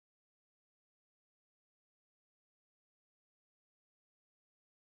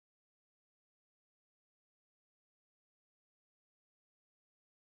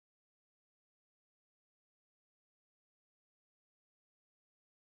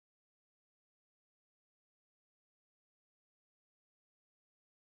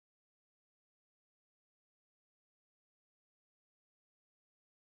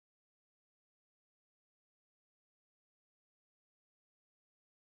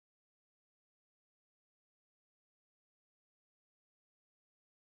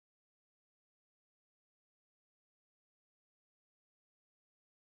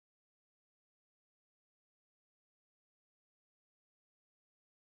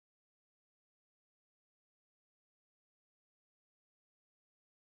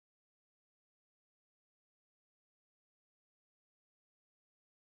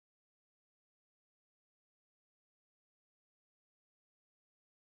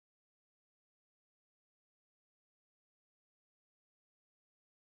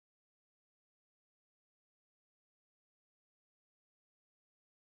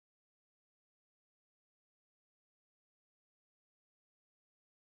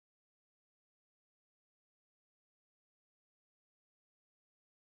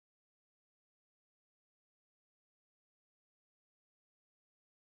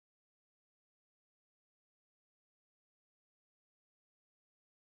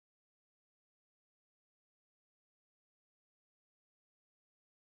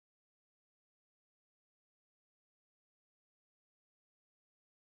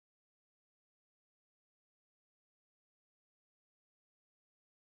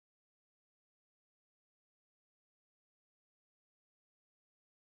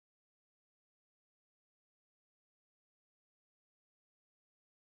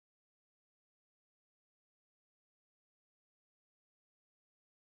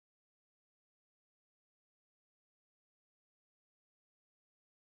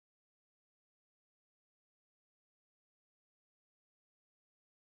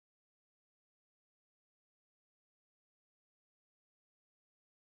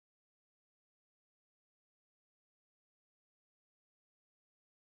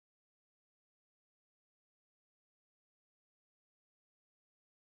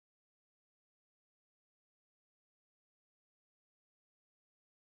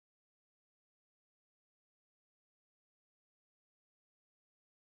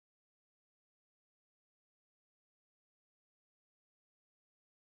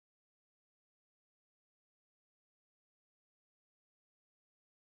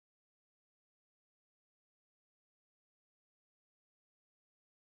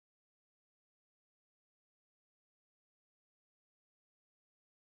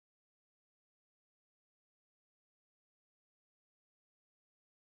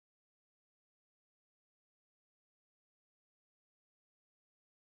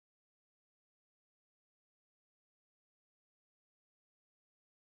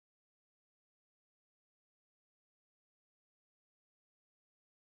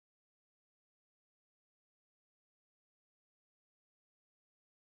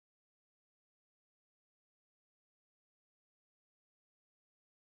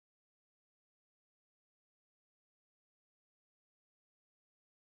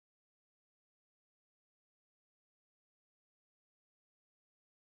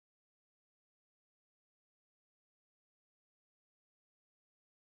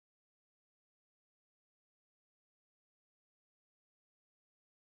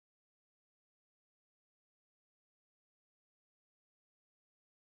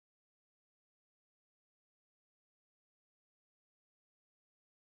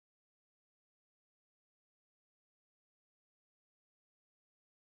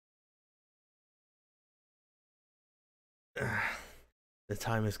The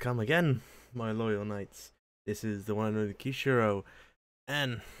time has come again, my loyal knights. This is the one and only Kishiro,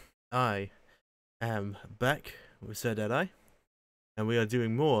 and I am back with Sir Deadeye, and we are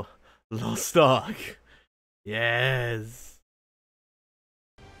doing more Lost Ark. Yes!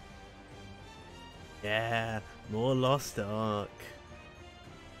 Yeah, more Lost Ark.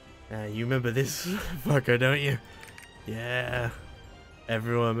 You remember this fucker, don't you? Yeah.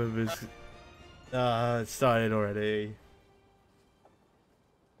 Everyone remembers. It started already.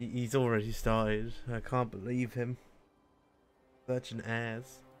 He's already started. I can't believe him. Such an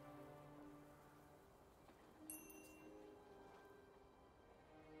ass.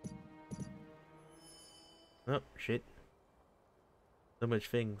 Oh, shit. So much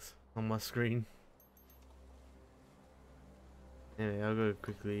things on my screen. Anyway, I'll go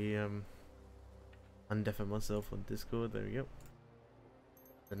quickly undeafen myself on Discord. There we go.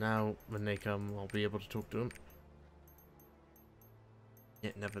 So now, when they come, I'll be able to talk to them.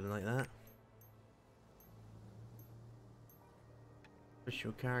 Yeah, never like that. Push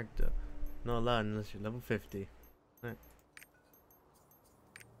your character. Not allowed unless you're level 50. Right.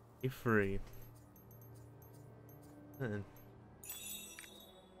 You're free. And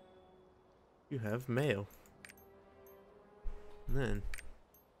you have mail. And then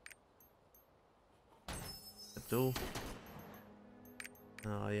that's all.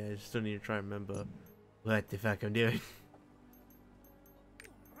 Oh yeah, I still need to try and remember what the fuck I'm doing.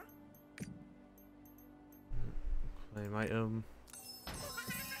 Claim item.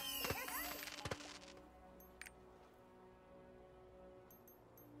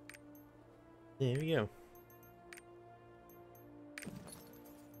 There we go.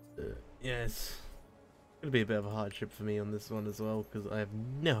 Yeah, it's gonna be a bit of a hardship for me on this one as well, because I have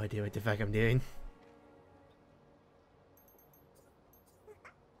no idea what the fuck I'm doing.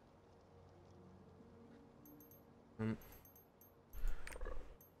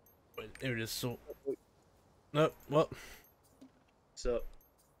 Wait, there it is. So, no, what? So,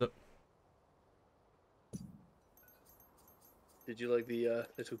 did you like the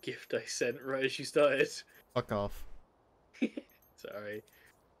little gift I sent right as you started? Fuck off. Sorry.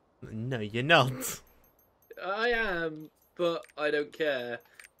 No, you're not. I am, but I don't care.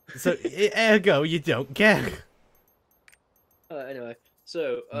 So, ergo, you don't care. Anyway,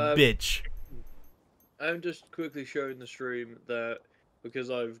 so Bitch. I'm just quickly showing the stream that because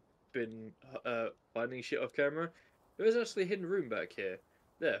I've been finding shit off camera, there is actually a hidden room back here.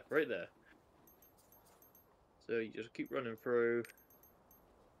 There, right there. So you just keep running through,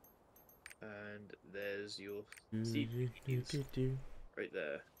 and there's your seed right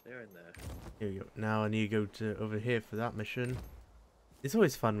there. They're in there. Here we go. Now I need to go to over here for that mission. It's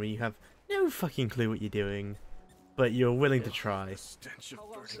always fun when you have no fucking clue what you're doing, but you're willing to try. The stench of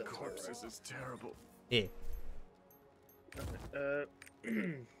burning corpses is terrible. Yeah.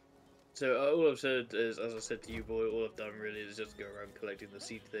 So all I've said is, as I said to you, boy, all I've done really is just go around collecting the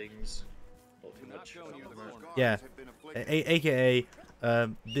seed things. Not too much. Yeah. AKA,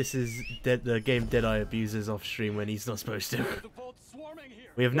 this is the game Deadeye abuses off stream when he's not supposed to.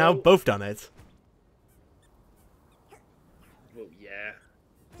 We have now both done it. Well, yeah.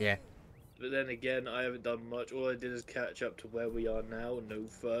 Yeah. But then again, I haven't done much. All I did is catch up to where we are now, no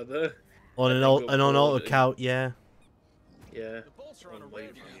further. On an alt account, yeah. Yeah. On my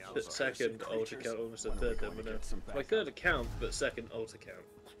second alt account, almost a third then, but my third account, but second alt account.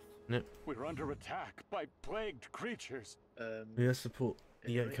 Yep. We're under attack by plagued creatures. Yeah, support.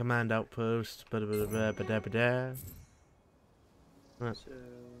 You get command outpost. Right. So,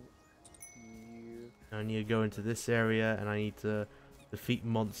 I need to go into this area, and I need to defeat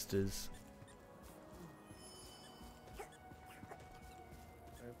monsters.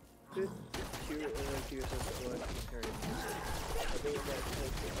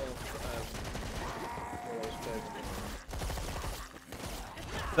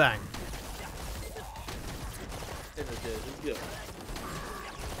 Bang.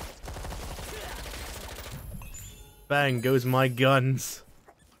 Bang goes my guns.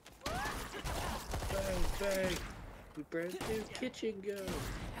 Bang, bang. We burned the kitchen gun.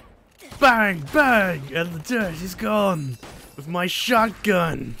 Bang, bang, and the dirt is gone with my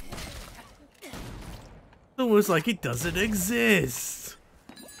shotgun. Almost like it doesn't exist.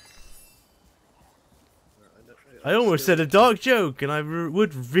 I almost said a dark joke, and I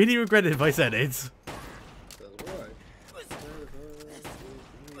would really regret it if I said it.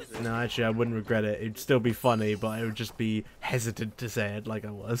 No, actually, I wouldn't regret it. It'd still be funny, but I would just be hesitant to say it like I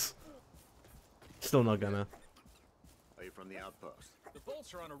was. Still not gonna. Are you from the outpost? The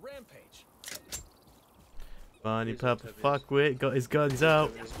bolts are on a rampage. Bunny Papa fuckwit got his guns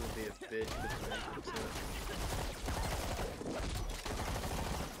out.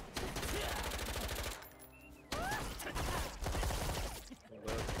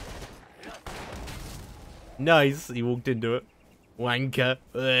 Nice. He walked into it. Wanker.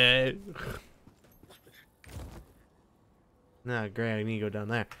 Nah, great. I need to go down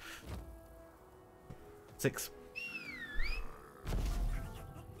there. 6.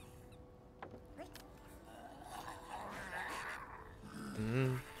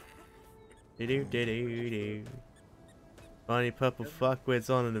 Do. Funny purple fuckwits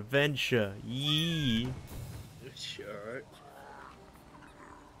on an adventure. Yee. Sure.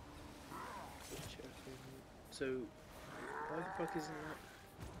 So, why the fuck isn't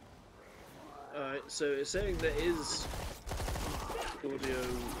that? Alright, so it's saying there is audio.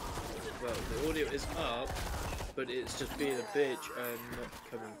 Well, the audio is up, but it's just being a bitch and not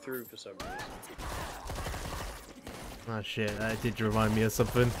coming through for some reason. Oh shit, that did remind me of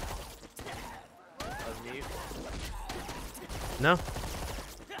something. Unmute. No?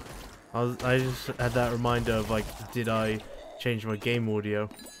 I just had that reminder of like, did I change my game audio?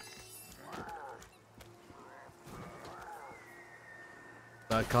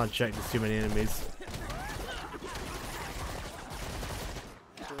 But I can't check, there's too many enemies.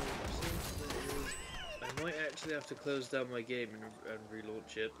 So, it seems that it is. I might actually have to close down my game and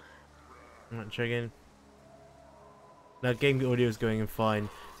relaunch it. I'm not checking. Now game audio is going in fine.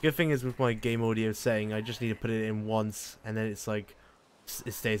 The good thing is with my game audio setting, I just need to put it in once and then it's like,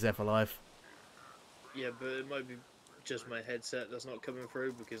 it stays there for life. Yeah, but it might be just my headset that's not coming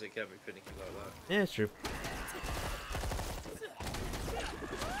through because it can be finicky like that. Yeah, it's true.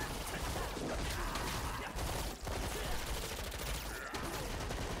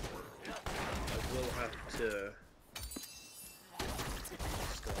 I will have to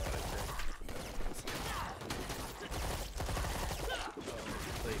start, I think.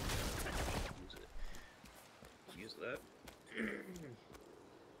 Wait, use that.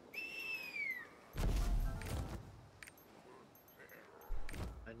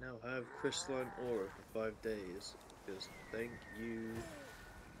 I now have crystalline aura for 5 days. Because thank you.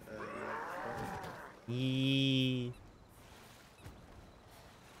 Yee.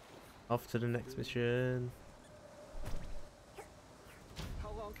 Off to the next mission.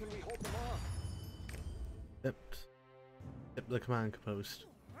 How long can we hold them off? Yep. Yep, the command post.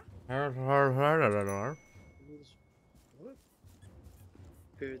 What?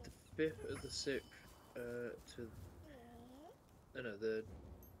 Period the 5th of the 6th to. No, the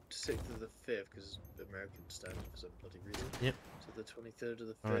 6th of the 5th, because American standard for some bloody reason. Yep. To the 23rd of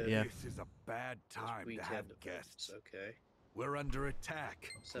the 5th. Alright, yeah. This is a bad time to have guests. Okay. We're under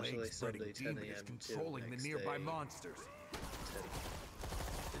attack. Saturday, Plague spreading Sunday, 10 demon is a.m. till controlling the next nearby day. monsters.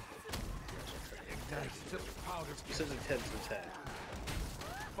 10. Nice. Silk powders. You said 10 to 10.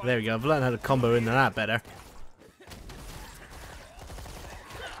 There we go, I've learned how to combo into that better.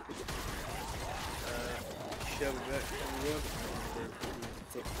 Shall we back everyone?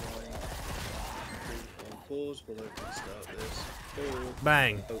 Put my pause while I can start this. Or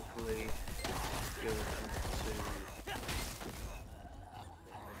Bang! hopefully go into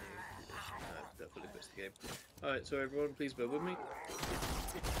that fully puts the game. Alright, so everyone please bear with me.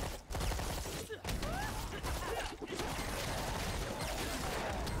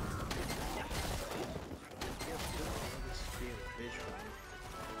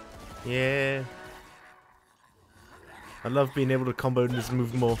 Yeah. I love being able to combo and just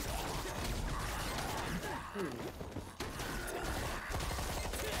move more.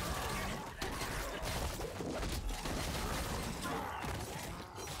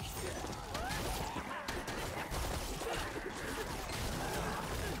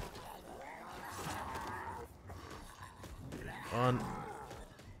 On.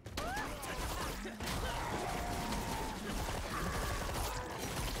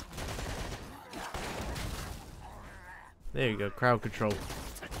 There you go, crowd control.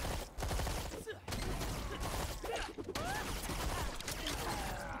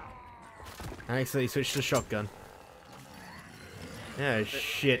 I accidentally switched to shotgun. Yeah,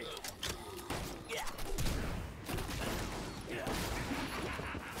 shit.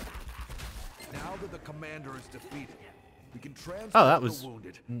 Now that the commander is defeated, we can transport Oh, that was the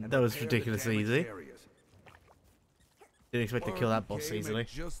wounded and that was repair the ridiculously damaged easy. areas. Didn't expect to kill that Word boss came easily. at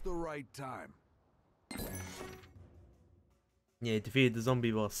just the right time. Yeah, defeated the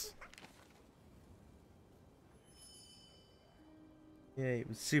zombie boss. Yeah, it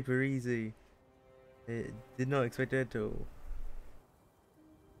was super easy. It did not expect it to.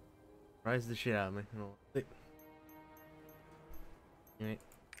 Surprised the shit out of me. Right.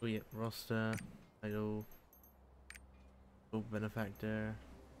 Oh yeah, roster, title, gold benefactor,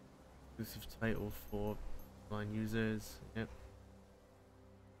 exclusive title for online users. Yep.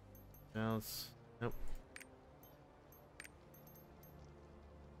 What else? Nope.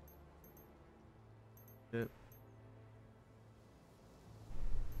 Yep.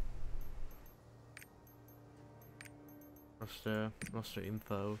 Roster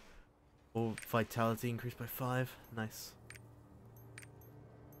info. Or vitality increased by 5. Nice.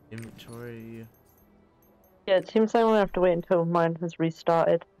 Inventory. Yeah, it seems like I'm gonna have to wait until mine has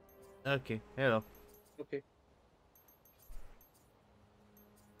restarted. Okay, hello. Okay.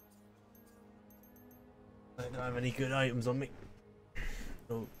 I don't have any good items on me.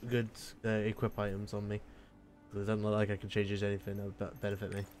 No good equip items on me. It doesn't look like I can change it to anything that would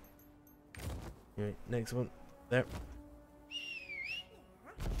benefit me. Alright, next one. There.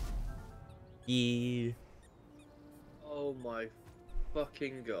 Yeah. Oh my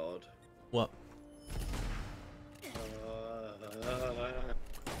fucking god. What? Uh,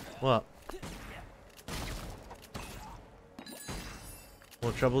 What?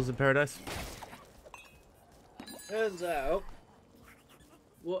 More troubles in paradise? Turns out,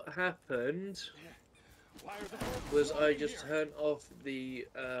 what happened was I just turned off the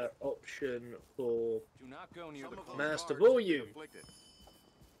option for Do not go near the master volume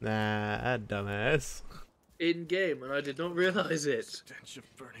Nah, dumbass. in game, and I did not realize it. Stench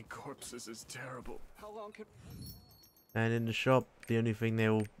of burning corpses is terrible. How long can And in the shop, the only thing they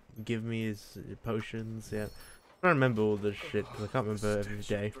will give me is potions. Yeah, I don't remember all this shit because I can't remember every Stench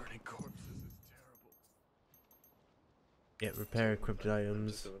day. of burning corpses is terrible. Yeah, repair equipped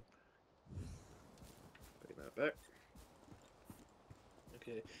items. Bring that back.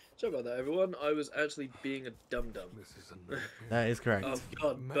 Okay, sorry about that, everyone. I was actually being a dum dum. This is a nightmare. That is correct. Oh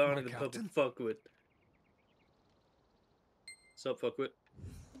god, Met Barney my the puppet captain? fuckwit. Sup, fuckwit?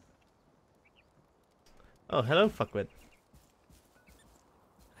 Oh, hello, fuckwit.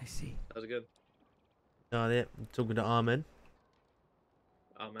 I see. How's it going? Oh, yeah, I'm talking to Armin.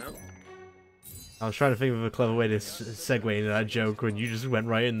 I'm out. I was trying to think of a clever way to segue into that joke when you just went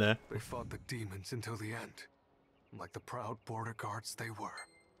right in there. They fought the demons until the end, like the proud border guards they were.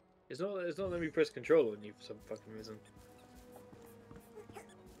 It's not letting me press control on you for some fucking reason.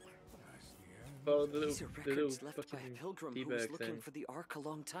 Oh, the These are little records left by a fucking pilgrim who was D-bag looking thing. for the Ark a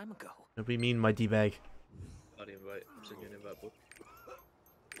long time ago. What do you mean, my D-bag? Party invite. I'm sending you an invite, boy.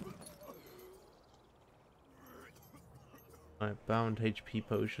 Alright, bound HP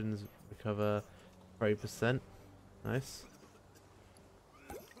potions recover 30%. Nice.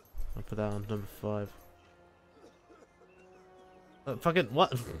 I'll put that on number 5. Fucking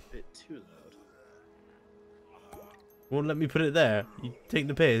what? A bit too loud. Won't let me put it there. You take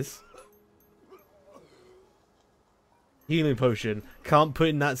the piss. Healing potion. Can't put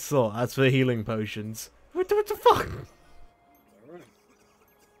in that slot. That's for healing potions. What the fuck? Alright.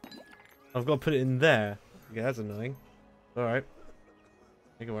 I've got to put it in there. Okay, that's annoying. Alright.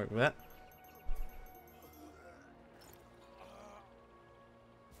 I can work with that.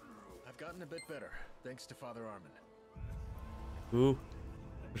 I've gotten a bit better, thanks to Father Armin. Ooh.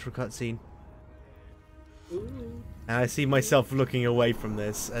 Wish for cutscene. Ooh. And I see myself looking away from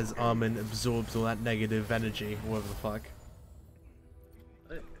this as Armin absorbs all that negative energy, whatever the fuck.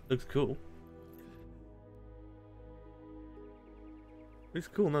 Hey. Looks cool. Looks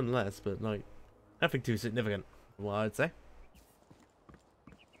cool nonetheless, but like, nothing too significant, what I'd say.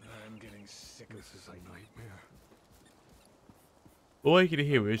 I'm getting sick of This is a nightmare. All I can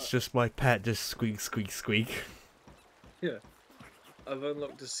hear is just my pet just squeak, squeak, squeak. Yeah. I've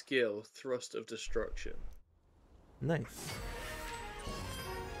unlocked a skill, Thrust of Destruction. Nice.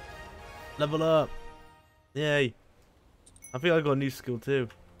 Level up! Yay! I think I got a new skill too.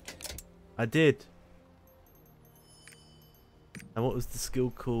 I did. And what was the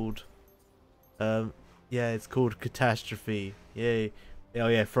skill called? Yeah, it's called Catastrophe. Yay. Oh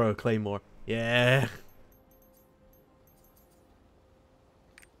yeah, throw a claymore. Yeah.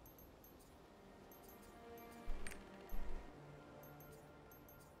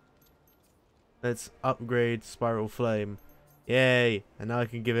 Let's upgrade Spiral Flame. Yay! And now I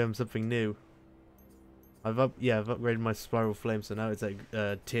can give him something new. I've upgraded my Spiral Flame, so now it's like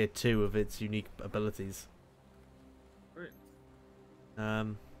tier 2 of its unique abilities. Right.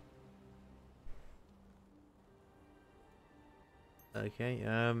 Okay,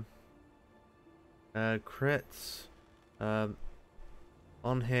 crits.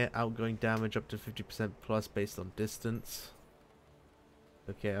 On hit, outgoing damage up to 50% plus based on distance.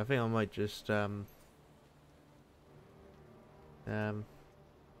 Okay, I think I might just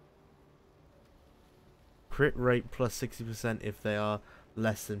crit rate plus 60% if they are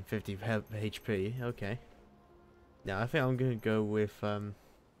less than 50 HP. Okay. Yeah, I think I'm gonna go with I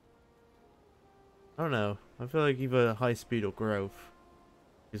don't know. I feel like either high speed or growth.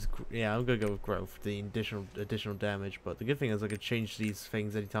 Yeah, I'm gonna go with growth. The additional damage, but the good thing is I can change these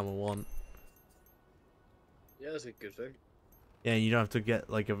things anytime I want. Yeah, that's a good thing. Yeah, you don't have to get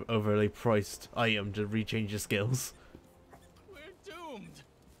like an overly priced item to rechange your skills. We're doomed.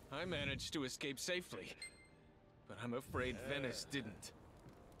 I managed to escape safely, but I'm afraid Venice didn't.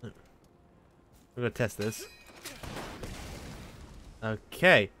 We're gonna test this.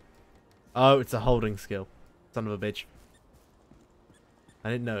 Okay. Oh, it's a holding skill. Son of a bitch. I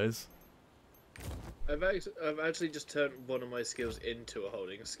didn't notice. I've actually just turned one of my skills into a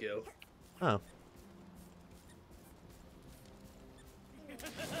holding skill. Oh.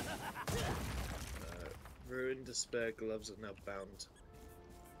 Ruin, despair, gloves are now bound.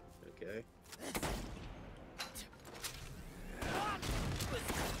 Okay.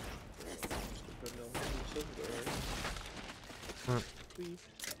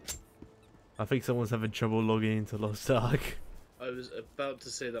 I think someone's having trouble logging into Lost Ark. I was about to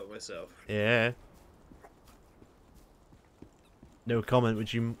say that myself. Yeah. No comment,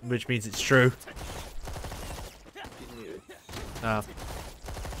 which means it's true. Ah.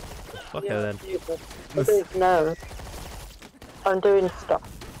 Okay then. No. I'm doing stuff.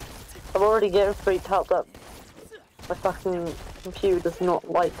 I'm already getting freaked out that my fucking computer does not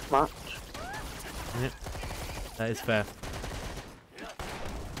like much. Yep. That is fair.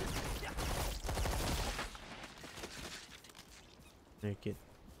 Naked.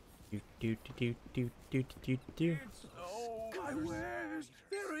 Do. Oh, my wares!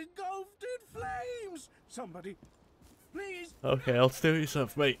 They're engulfed in flames! Somebody, please! Okay, I'll steal your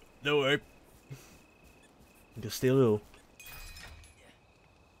stuff, mate. Don't worry. Just steal it all.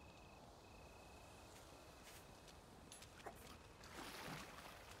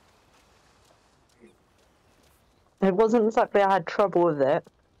 It wasn't exactly I had trouble with it.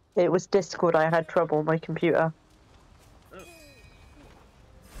 It was Discord I had trouble on my computer. Oh.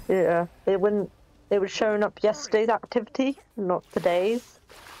 Yeah, it wouldn't. It was showing up yesterday's activity, not today's.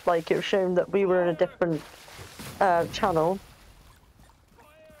 Like it was showing that we were in a different channel.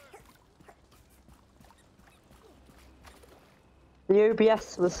 The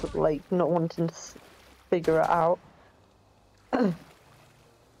OBS was like not wanting to figure it out.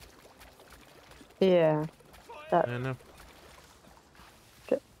 Yeah. That. I know.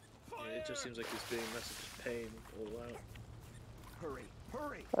 Yeah, it just seems like he's being a massive pain all out. Hurry,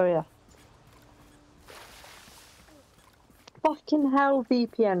 hurry! Oh yeah. Fucking hell,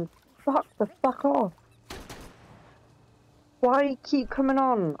 VPN. Fuck the fuck off. Why you keep coming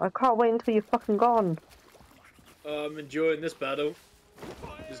on? I can't wait until you're fucking gone. I'm enjoying this battle.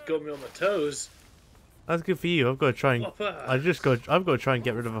 It's got me on my toes. That's good for you. I've got to try and. I've got to try and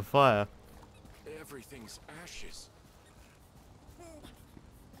get rid of a fire. Everything's ashes.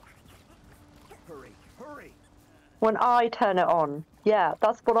 Hurry, hurry! When I turn it on. Yeah,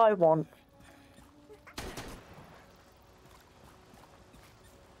 that's what I want.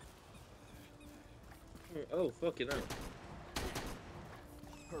 Oh, fucking hell.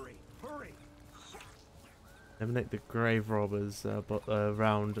 Hurry, hurry! Eliminate the grave robbers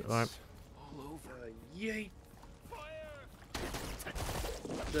round. Alright. All over. Yeet!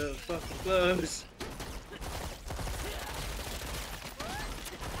 The fucking close!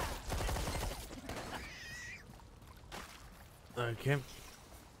 Okay.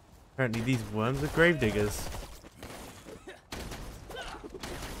 Apparently these worms are grave diggers.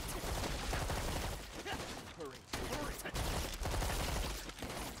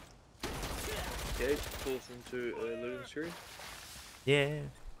 Okay, falls into a loading screen. Yeah.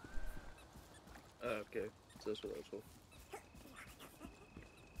 Oh, okay, so that's what that was for.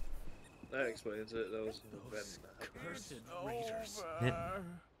 That explains it. That was an event. Cursed raiders. Yep.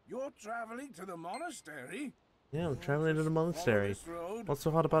 You're traveling to the monastery? Yeah, I'm traveling to the monastery. Follow this road. What's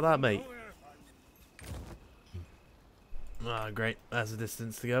so hard about that, mate? Ah, great. That's a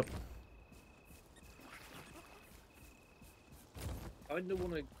distance to go. I don't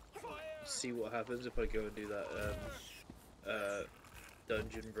want to see what happens if I go and do that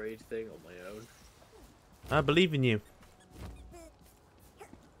dungeon raid thing on my own. I believe in you.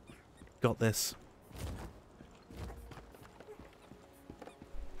 Got this.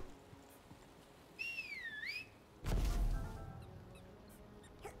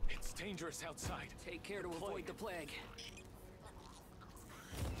 It's dangerous outside. Take care to avoid the plague.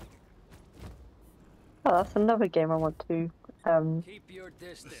 Oh, that's another game I want to Keep your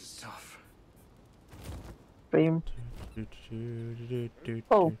distance. Tough. stream.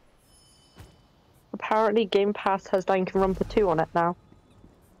 Oh. Apparently Game Pass has Danganronpa 2 on it now.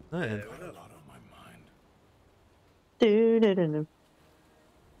 Oh, yeah. Got a lot on my mind. Do-do-do-do.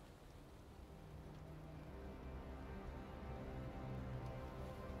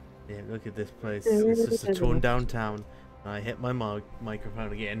 Yeah, look at this place. It's just a torn down town. I hit my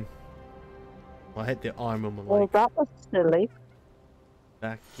microphone again. I hit the arm on my Well, leg. that was silly.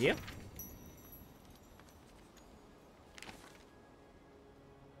 Back here.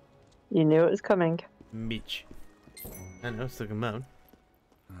 You knew it was coming. Mitch. I know, stuck him out.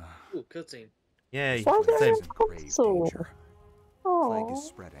 Ooh, cutscene. Yay. Why Place there is is in grave console? danger. Plague Oh. is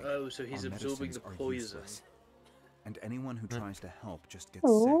spreading. Oh, so he's Our absorbing medicines the are poison. useless, and anyone who tries to help just gets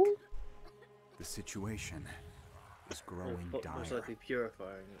Oh. sick. The situation is growing Most dire, likely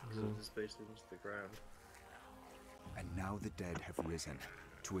purifying it because it is basically into the ground. and now the dead have risen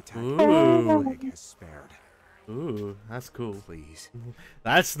to attack Ooh. the plague has spared. Ooh, that's cool. Please,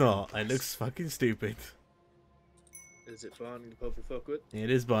 That's not. It looks fucking stupid. Is it Barney the purple fuckwit? It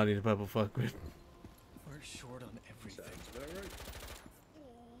is Barney the Purple Fuckwit. We're short on everything. Sounds about right.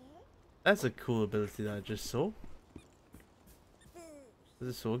 That's a cool ability that I just saw.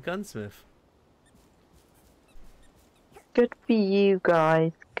 There's a sword gunsmith. Good for you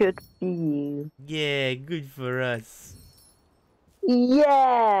guys. Good for you. Yeah, good for us.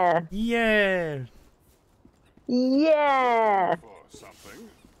 Yeah! Yeah! Yeah!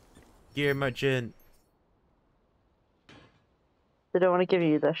 Gear merchant. They don't want to give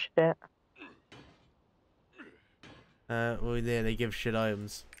you this shit. Well, yeah, they give shit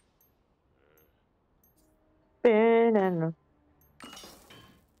items. Banana.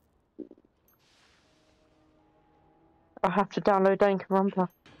 I have to download Danganronpa.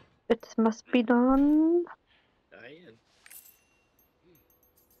 It must be done. Diane.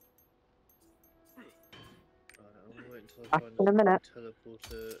 I'm gonna wait until I Back find in a minute.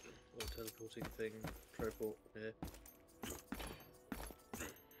 teleporter or teleporting thing. Tripod here.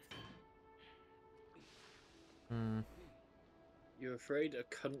 Hmm. You're afraid a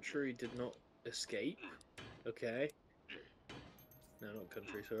country did not escape? Okay. No, not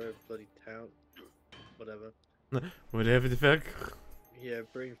country, sorry, bloody town. Whatever. Whatever the fuck. Yeah,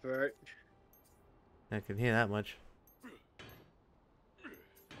 bring for it. I can hear that much.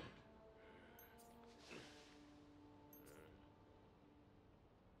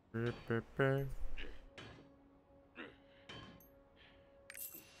 Brr, brr, brr.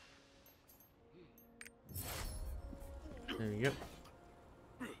 There we go.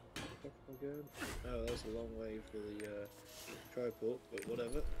 Oh, good. Oh, that's a long way for the tripod, but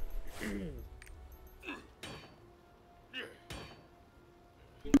whatever.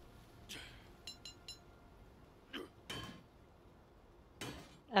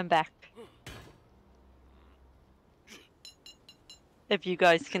 I'm back. If you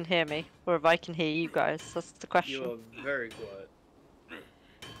guys can hear me, or if I can hear you guys, that's the question. You are very quiet.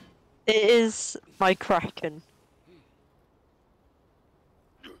 It is my Kraken.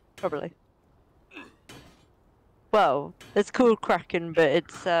 Probably. Well, it's called Kraken, but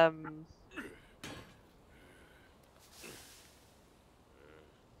it's I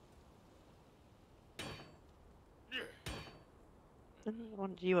didn't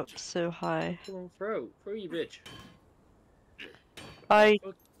want you up so high. Come on, throw you bitch. I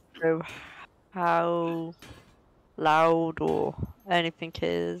Fuck. don't know how loud or anything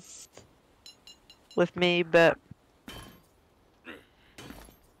is with me, but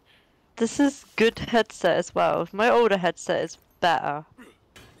this is good headset as well. If my older headset is better,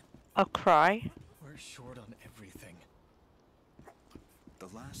 I'll cry. We're short on everything. the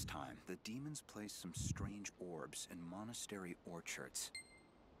last time the demons placed some strange orbs in monastery orchards.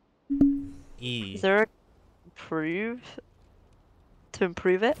 E. Is there a to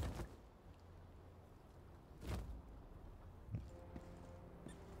improve it?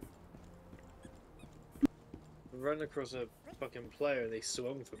 I ran across a fucking player and they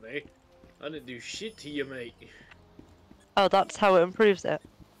swung for me. I didn't do shit to you, mate. Oh, that's how it improves it.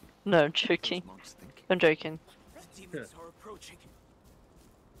 No, I'm joking. Those monks think I'm joking. The demons are approaching.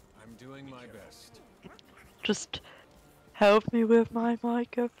 I'm doing my best. Just help me with my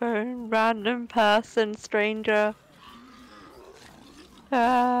microphone, random person, stranger.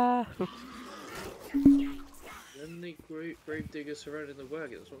 Ah. Then the grave diggers surrounding the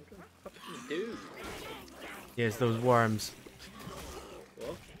wagons. What am I trying to fucking do? Yes, those worms.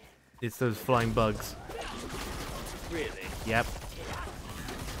 What? It's those flying bugs. Really? Yep.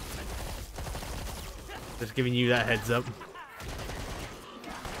 Just giving you that heads up.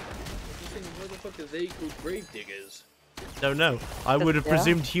 What the fuck are they called grave diggers? Don't know. I would have Yeah.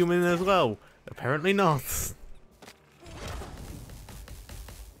 presumed human as well. Apparently not.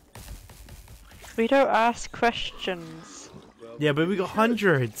 We don't ask questions. Well, Yeah, but we maybe got should.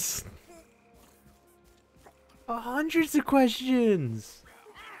 hundreds. Hundreds of questions.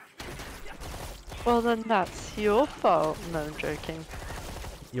 Well, then that's your fault. No, I'm joking.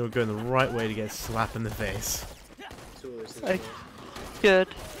 You're going the right way to get slapped in the face. It's always this Okay. way. Good.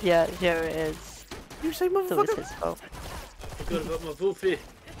 Yeah, here it is. You say It was motherfucker? his fault. I forgot about my Wolfie.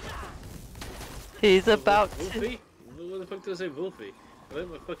 He's about to. Wolfie? What the fuck did I say, Wolfie? I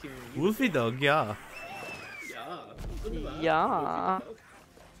meant my fucking. Wolfie dog, yeah. Yeah. Wunderbar. Yeah. Wolfie dog.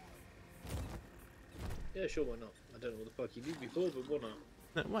 Yeah, sure, why not? I don't know what the fuck you did before, but why not?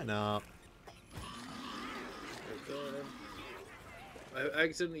 No, why not? Let's go on. I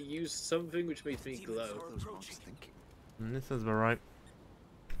accidentally used something which made me glow. This sounds about right.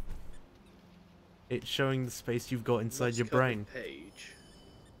 It's showing the space you've got inside Must your cover brain. Page.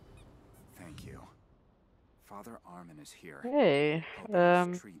 Thank you. Father Armin is here. Hey, helping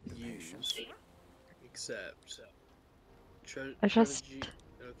us treat the patients. Use. Accept. I just- Strategy.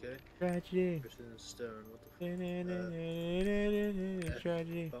 Okay. Tragedy. Written in stone. What the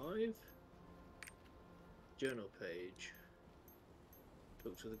Tragedy. 5? Journal page.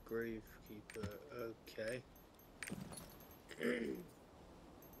 Talk to the gravekeeper. Okay.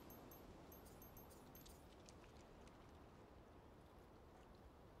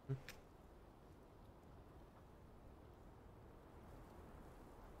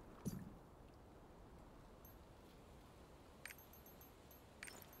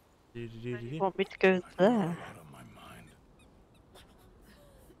 You want me to go there?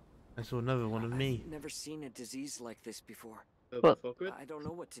 I saw another one of me. Never seen a disease like this before. Purple What? fuckwit? I don't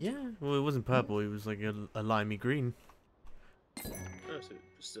know what to do. Yeah, well, it wasn't purple. It was like a limey green. Oh, so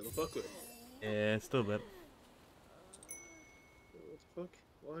it's still a fuckwit. Yeah, still a bit. What the fuck?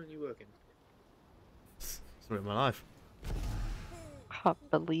 Why aren't you working? Story of my life. Can't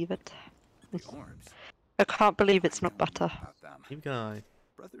believe it. The orbs. I can't believe it's I not know butter. about them. Keep an eye.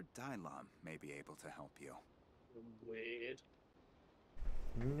 Brother Dailam may be able to help you. Weird.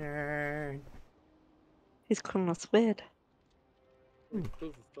 Nerd. He's calling us weird. Both are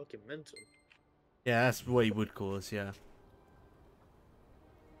fucking mental. Yeah, that's what he would call us, yeah.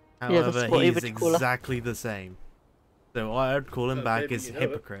 Yeah, that's However, what he he's would call us. exactly the same. So I'd call him Oh, back maybe as you know it.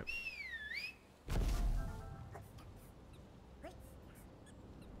 hypocrite.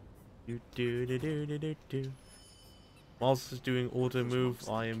 Do. Whilst it's doing auto move,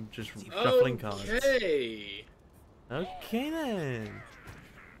 I am just shuffling cards. Okay. Okay then.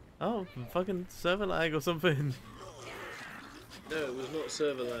 Oh, fucking server lag or something. No, it was not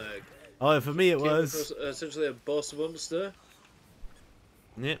server lag. Oh, for me it Came was. across, essentially a boss monster,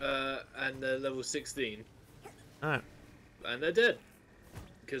 Yep. and they're level 16, Alright. and they're dead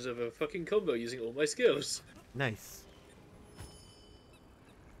because of a fucking combo using all my skills. Nice.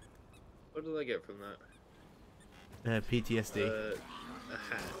 What did I get from that? PTSD. A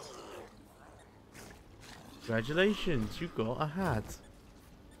hat. Congratulations, you got a hat.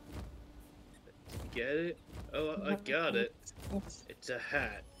 Get it? Oh, I got it. It's a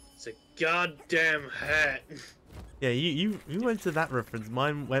hat. It's a goddamn hat. Yeah, you went to that reference.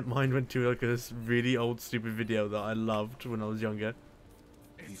 Mine went to like a really old stupid video that I loved when I was younger.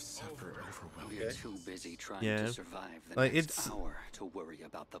 We've suffered overwhelming. We're too busy trying Yeah. to survive the Like, next it's- hour to worry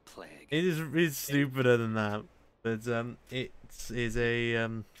about the plague. It's stupider than that, but it is a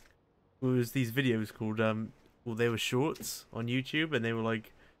it was these videos called well, they were shorts on YouTube, and they were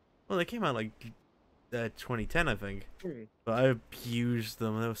like, well, they came out like 2010, I think. Hmm. But I abused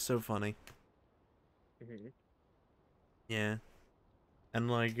them. They were so funny. Mm-hmm. Yeah, and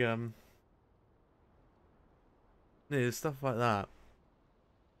like yeah, stuff like that.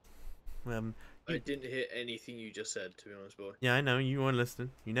 I didn't hear anything you just said, to be honest, boy. Yeah, I know you weren't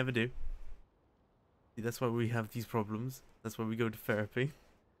listening. You never do. See, that's why we have these problems. That's why we go to therapy.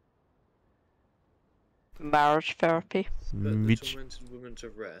 Marriage therapy. Put the Mitch. tormented woman to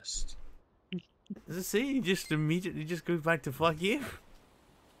rest. See, he just immediately just goes back to fuck you.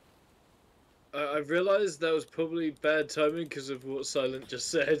 I realised that was probably bad timing because of what Silent just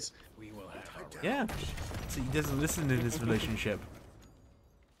said. We will have our Yeah. So he doesn't listen in this relationship.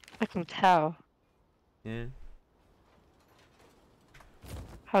 I can tell. Yeah.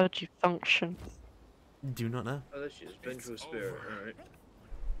 How do you function? Do not know. Oh, that's just vengeful spirit, alright.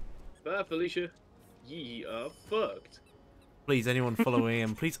 Bye, Felicia. Ye are fucked. Please, anyone following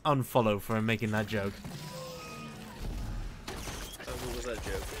him, please unfollow for him making that joke. What was that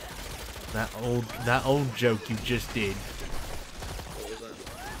joke? That old joke you just did, What was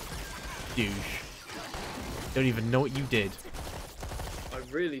that? douche. Don't even know what you did. I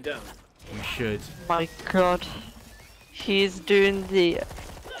really don't. You should. My god. He's doing the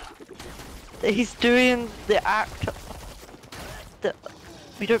act that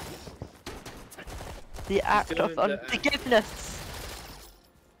we don't the act doing of the act. unforgiveness.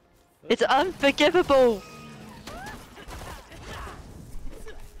 It's unforgivable.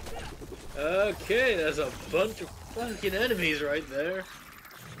 Okay, there's a bunch of fucking enemies right there.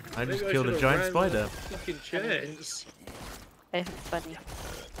 I just Maybe I killed a should've giant ran spider. Fucking chance. I have funny.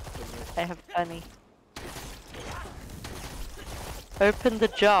 I have funny. Open the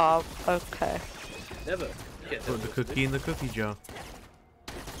jar. Okay. Never. Get Put the cookie in the cookie jar.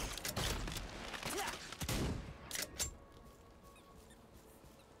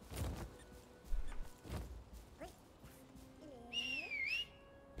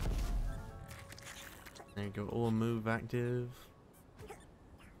 There you go, all move active.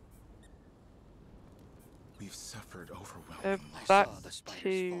 We've suffered Go overwhelming I back saw the spiders fall.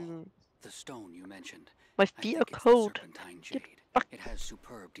 to... The stone you mentioned. My I feet are think it's the cold. serpentine Get jade. fuck- It has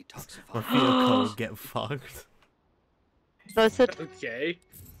superb My detoxifying. feet are cold, get fucked. No, I said... Okay.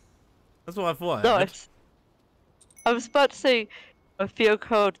 That's what I thought. No, I had. I was about to say... My feet are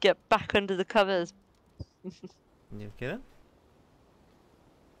cold, get back under the covers. You okay then?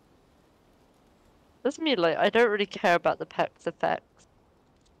 Doesn't mean, like, I don't really care about the pet's effects.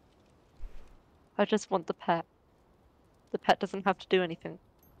 I just want the pet. The pet doesn't have to do anything.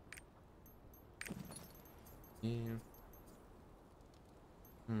 Yeah.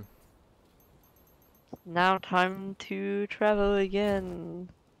 Now time to travel again.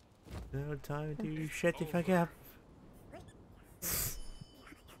 No time to shut the fuck up.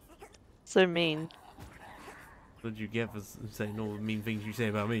 So mean. What did you get for saying all the mean things you say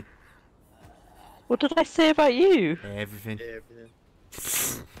about me? What did I say about you? Everything. Everything.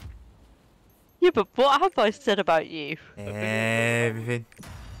 Yeah, but what have I said about you? Everything.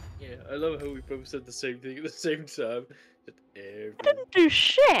 Yeah, I love how we both said the same thing at the same time. Just I everything. didn't do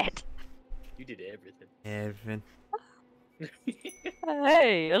shit! You did everything. Everything.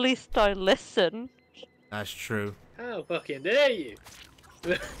 Hey, at least I listen. That's true. How fucking dare you?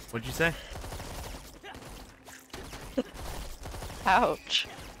 What'd you say? Ouch.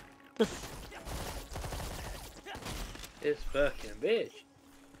 This fucking bitch.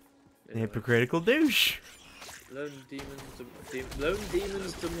 The hypocritical douche. Lone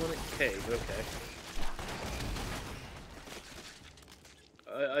Demon's Demonic Cave, okay.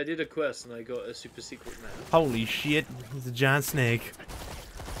 I did a quest and I got a super secret map. Holy shit, it's a giant snake.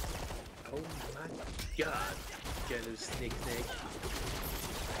 Oh my god. Yellow snake.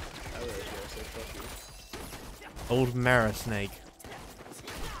 I will go, so fuck you. Old Mara snake.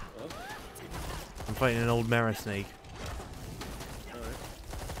 What? I'm fighting an old Mara snake.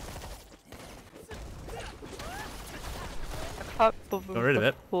 Can't bother Got rid of with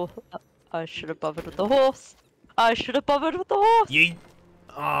it. the horse. I should have bothered with the horse. I should have bothered with the horse. Yeet!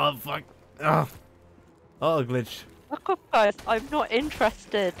 Oh, fuck. Oh, oh glitched. Fuck off, guys. I'm not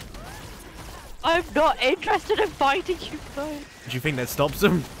interested. I'm not interested in fighting you guys. Do you think that stops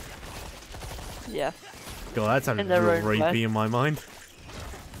him? Yeah. God, that sounded In their real own way. rapey in my mind.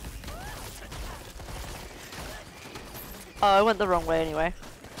 Oh, I went the wrong way anyway.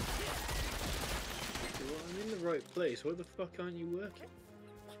 Well, I'm in the right place. Why the fuck aren't you working?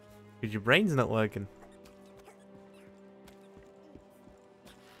 Because your brain's not working.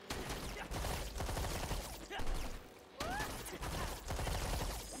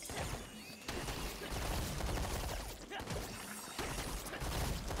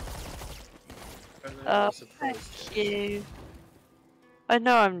 Thank you. I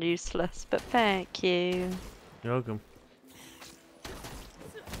know I'm useless, but thank you. You're welcome.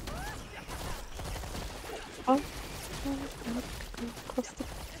 Oh.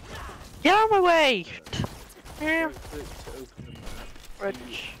 Get out of my way! Right click to open the map.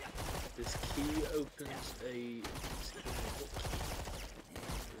 Rich. This key opens a.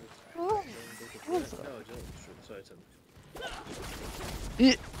 Oh. No, I don't. Sorry, Tim.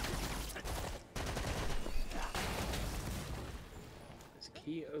 This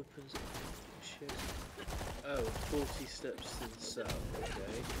key opens. Shit. Oh, 40 steps to the south.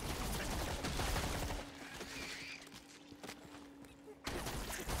 Okay.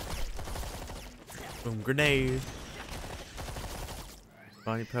 Boom, grenade.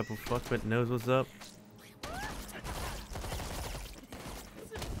 Body purple fuckbit knows what's up.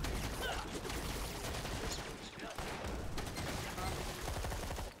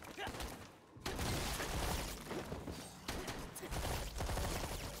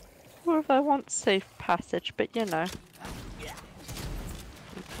 Or if I want safe passage, but you know.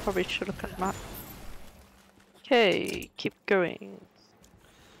 Probably should look at the map. Okay, keep going.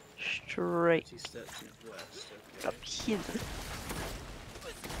 Straight 40 steps west. up Okay. here.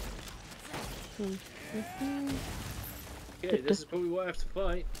 Okay, this is probably what I have to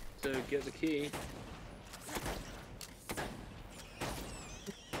fight to get the key.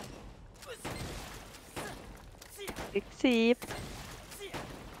 Accept.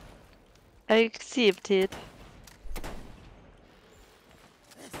 Accepted.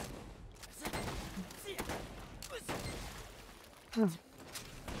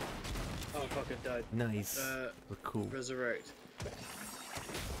 Oh fuck, I died. Nice. Cool. Resurrect.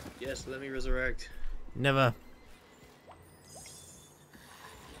 Yes, let me resurrect. Never.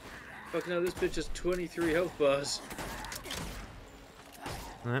 Fuck no, this bitch has 23 health bars.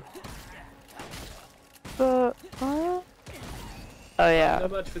 Alright. But oh yeah,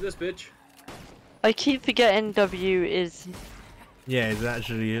 Not much for this bitch. I keep forgetting W is. Yeah, it's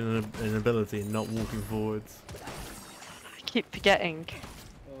actually an ability, not walking forwards. I keep forgetting.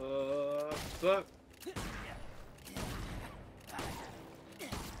 Fuck.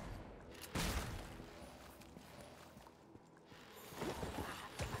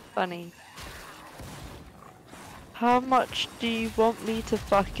 Funny. How much do you want me to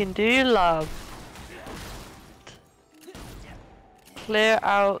fucking do, love? Clear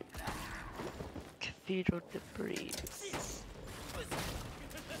out cathedral debris. Is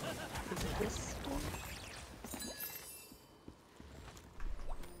it this one?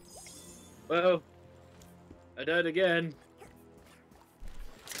 Well, I died again.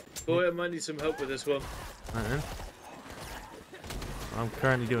 Boy, I might need some help with this one. Alright. I'm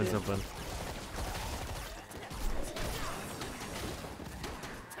currently doing something.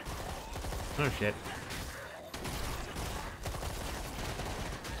 Oh shit.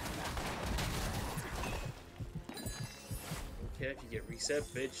 Okay, if you get reset,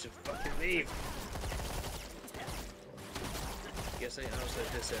 bitch, just fucking leave. Guessing outside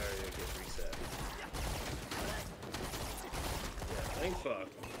this area gets reset. Yeah, thank fuck.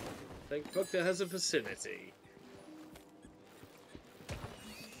 Thank fuck that has a vicinity.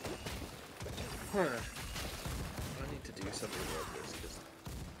 Huh. I need to do something about this, because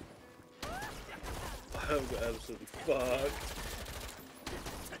I'm absolutely fucked.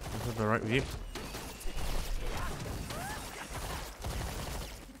 Is that alright with you?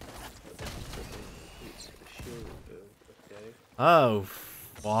 Okay. Oh,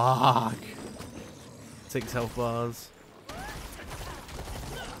 fuck. 6 health bars.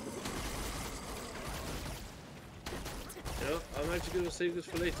 You know, I'm actually going to save this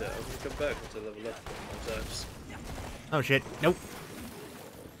for later. I'm going to come back once I level up more times. Oh shit. Nope.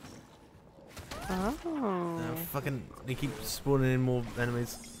 Oh. Fucking, they keep spawning in more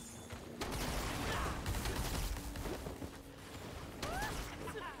enemies.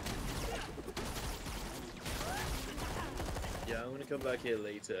 Yeah, I'm going to come back here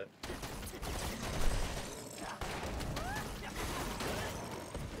later.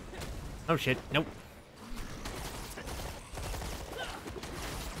 Oh shit. Nope.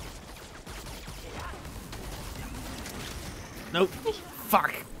 Nope.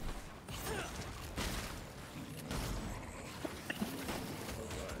 Fuck. Alright,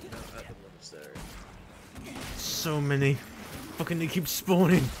 now at the monastery. So many. Fucking, they keep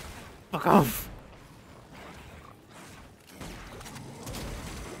spawning. Fuck off.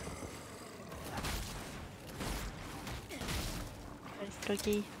 Nice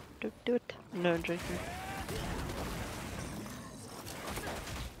doggy. Do it. No, I'm joking.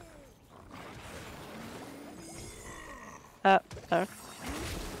 Oh.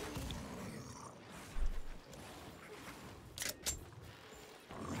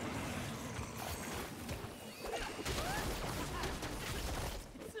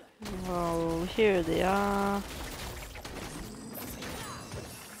 Well, here they are.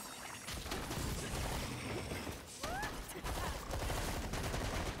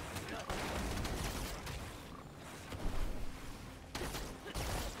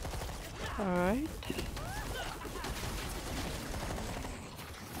 Alright.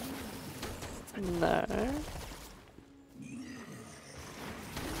 No.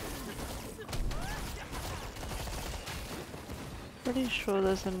 Pretty sure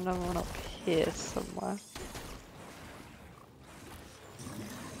there's another one up here somewhere.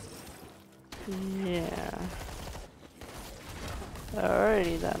 Yeah.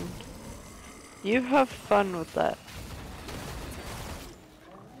 Alrighty then. You have fun with that.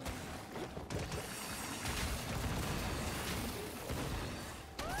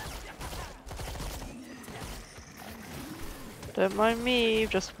 Don't mind me,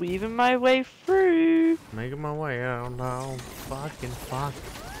 just weaving my way through. Making my way out now. Fucking fuck.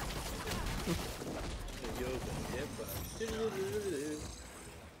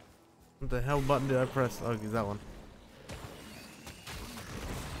 What the hell button did I press? Oh, is that one.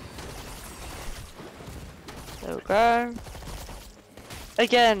 There we go.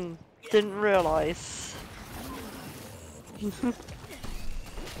 Again, didn't realise.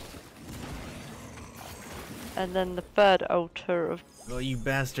 And then the third altar of... Oh, you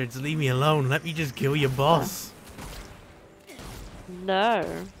bastards, leave me alone. Let me just kill your boss.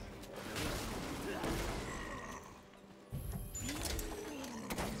 No.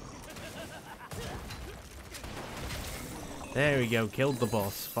 There we go, killed the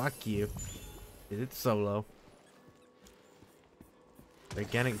boss. Fuck you. Did it solo.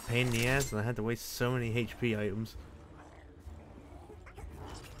 Organic pain in the ass, and I had to waste so many HP items.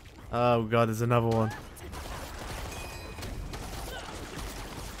 Oh god, there's another one.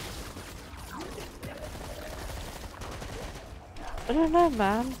 I don't know,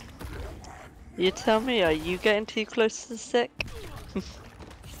 man. You tell me, are you getting too close to the sick?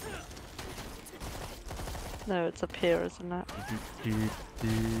 No, it's up here, isn't it?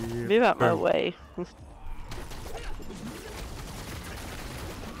 Move out my way.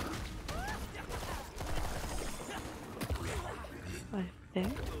 I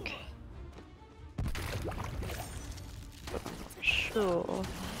think. Sure.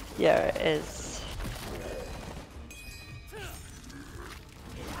 Yeah, it is.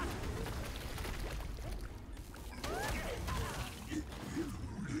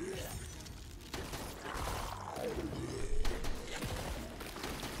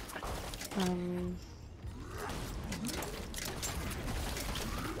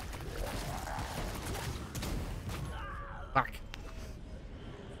 Fuck.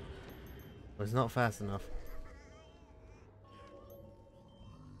 Was not fast enough.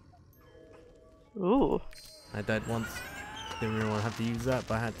 Ooh. I died once. Didn't really want to have to use that,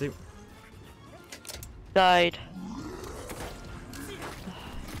 but I had to. Died.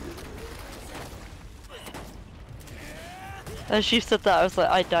 As you said that, I was like,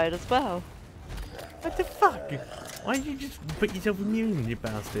 I died as well. What the fuck? Why did you just put yourself immune, you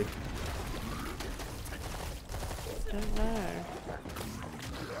bastard? Don't know.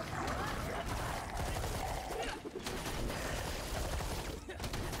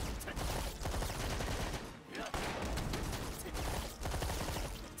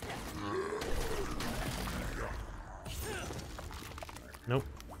 Nope.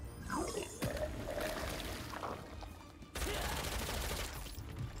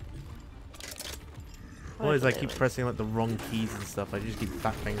 Always I keep pressing like the wrong keys and stuff. I just keep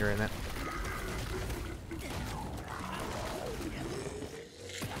fat fingering it.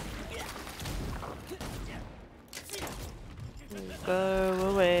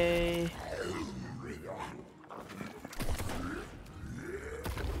 Go away.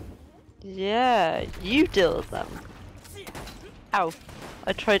 Yeah, you deal with them. Ow.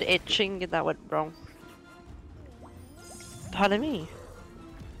 I tried itching and that went wrong. Pardon me.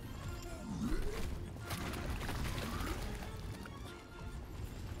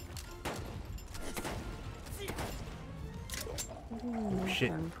 Oh,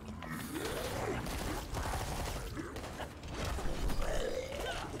 shit. Not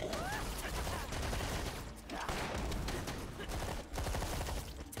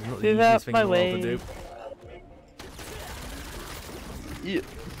the Move easiest out thing my in the world way. to do. Yeah.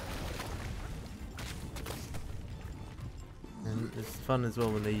 And it's fun as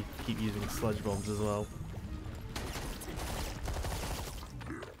well when they keep using sludge bombs as well.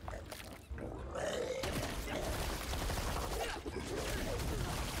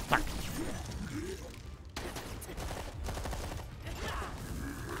 Fuck.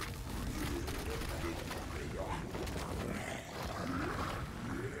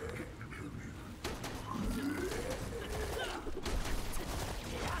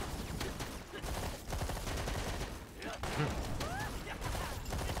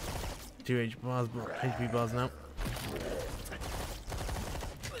 Two HP bars now.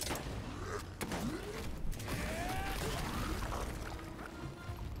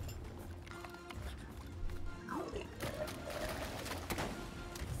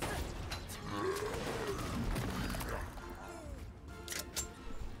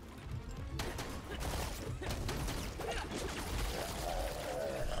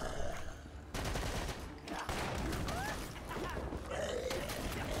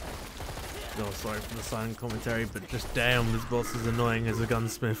 Oh, sorry for the silent commentary, but just damn, this boss is annoying as a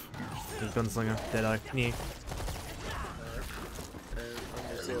gunsmith. A gunslinger, Deadeye. Yeah. I'm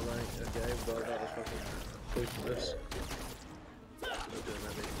gonna say like, okay, well that was fucking pointless. Not doing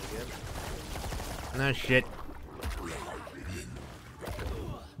that mission again. No shit.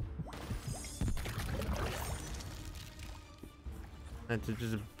 I had to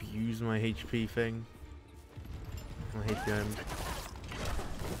just abuse my HP thing. My HP item.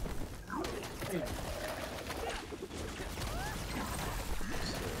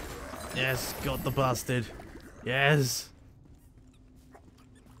 Yes, got the bastard. Yes.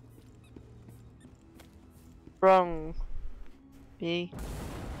 Wrong. B.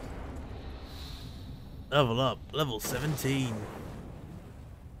 Level up, level 17.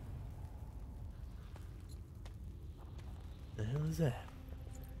 The hell is that?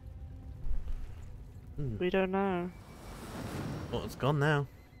 We don't know. Oh, it's gone now.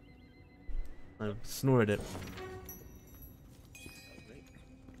 I snorted it.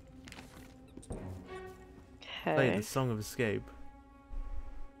 Play Okay. the Song of Escape.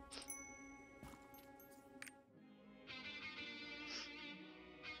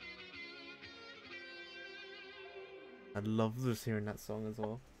 I love just hearing that song as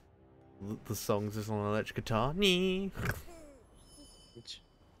well. The song's just on an electric guitar. Nee.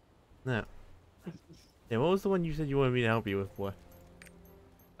 No. Yeah, what was the one you said you wanted me to help you with, boy?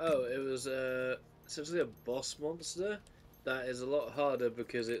 Oh, it was essentially a boss monster that is a lot harder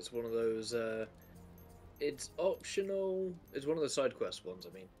because it's one of those. It's optional. It's one of the side quest ones.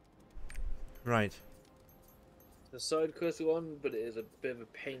 I mean, Right. the side quest one, but it is a bit of a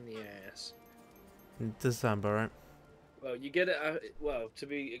pain in the ass. It does sound about right. Well, you get it. Well, to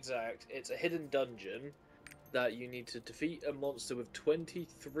be exact, it's a hidden dungeon that you need to defeat a monster with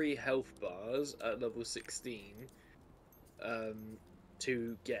 23 health bars at level 16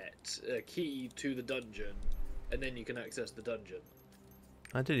 to get a key to the dungeon, and then you can access the dungeon.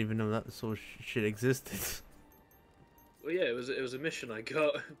 I didn't even know that sort of shit existed. Well, yeah, it was a mission I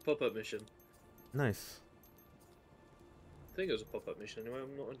got, pop-up mission. Nice. I think it was a pop-up mission anyway.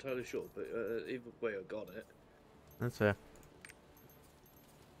 I'm not entirely sure, but either way, I got it. That's fair.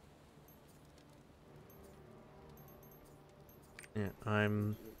 Yeah, I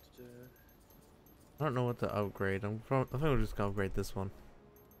don't know what to upgrade. I think I'll just gonna upgrade this one.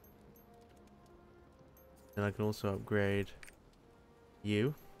 And I can also upgrade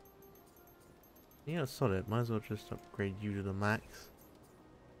you. Yeah, solid. Might as well just upgrade you to the max.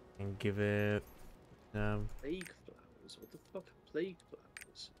 And give it Plague flowers? What the fuck are plague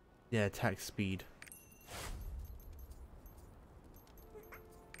flowers? yeah, attack speed.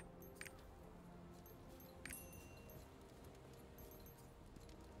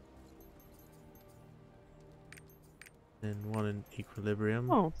 And one in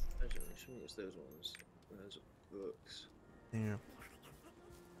equilibrium. Oh, Actually, I shouldn't use those ones. Those are books. Yeah.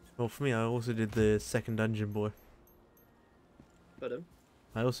 Well, for me, I also did the second dungeon, boy. But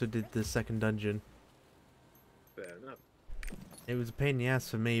I also did the second dungeon. fair enough. It was a pain in the ass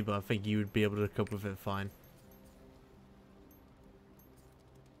for me, but I think you would be able to cope with it fine.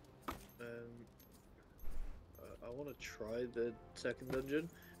 I want to try the second dungeon,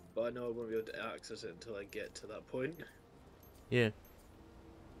 but I know I won't be able to access it until I get to that point. Yeah.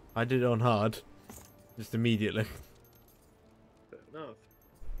 I did it on hard. Just immediately. Fair enough.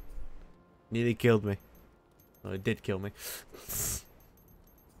 Nearly killed me. Oh, it did kill me.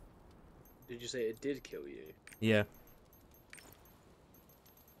 Did you say it did kill you? Yeah.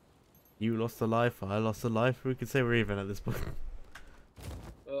 You lost a life, I lost a life. We could say we're even at this point.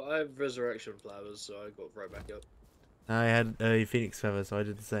 Well, I have resurrection flowers, so I got right back up. I had a phoenix feather, so I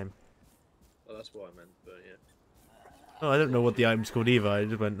did the same. Well, that's what I meant, but yeah. Oh, I don't know what the item's called either. I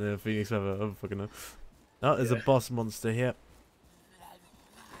just went to phoenix feather. I don't fucking know. Oh, there's a Yeah. boss monster here.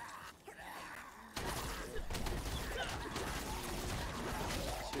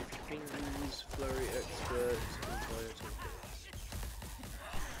 Switch fingers, flurry expert, and fire to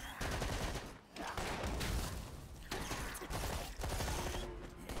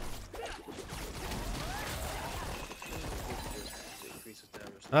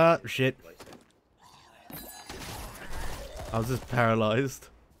Ah, shit. I was just paralyzed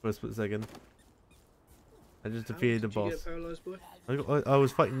for a split second. I just defeated the Did you boss. get paralyzed, boy? I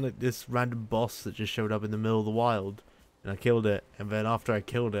was fighting like this random boss that just showed up in the middle of the wild, and I killed it. And then after I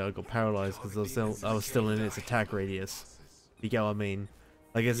killed it, I got paralyzed because I was still in its attack radius. You get what I mean?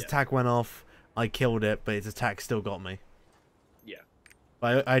 Like its attack went off, I killed it, but its attack still got me. Yeah.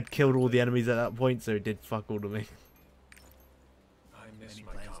 But I'd killed all the enemies at that point, so it did fuck all to me. I miss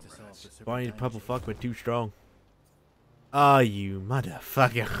my comrades. But I need purple fuck, we're too strong. Ah, you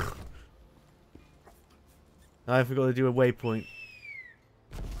motherfucker. I forgot to do a waypoint.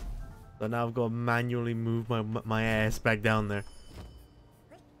 So now I've got to manually move my ass back down there.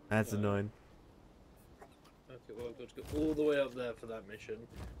 That's annoying. Okay, well, I've got to go all the way up there for that mission.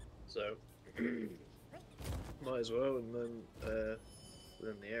 So, might as well, and then,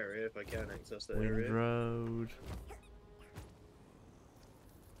 within the area, if I can access that Wind area. Road.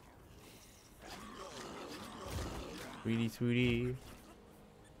 Sweetie, sweetie.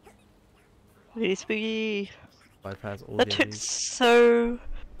 really spooky. Bypass all That the took enemies. so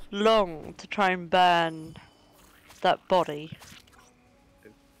long to try and burn that body.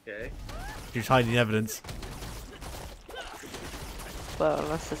 Okay. She's hiding evidence. Well,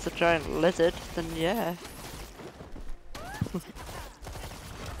 unless it's a giant lizard, then yeah.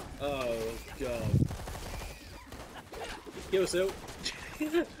 Oh, God. Kill Sil.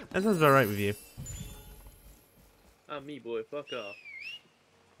 That sounds about right with you. I'm me, boy. Fuck off.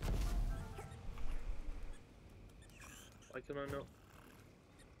 Why can I not?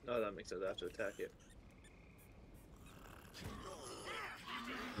 No, that makes sense. I have to attack it.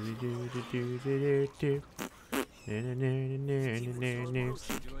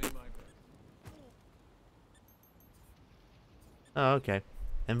 Oh, okay.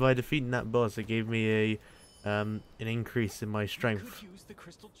 And by defeating that boss, it gave me a an increase in my strength. Use the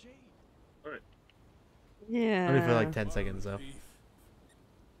crystal jade. Alright. Yeah. Only for like 10 seconds though.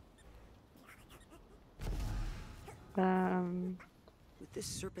 With this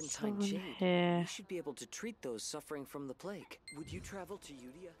serpentine Someone jade, here. we should be able to treat those suffering from the plague. Would you travel to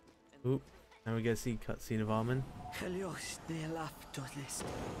Udia? And Oop. Now we get to see cutscene of Armin.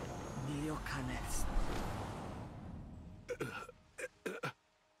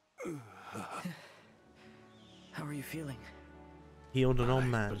 How are you feeling? Healed an old I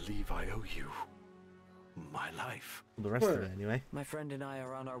man. believe I owe you my life. The rest of it anyway. My friend and I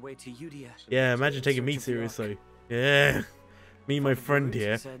are on our way to Udia. Yeah, imagine taking me seriously. Yeah. Me and my friend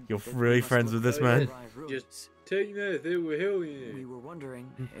here. You're really friends with this man. Just take that, they will heal you. We were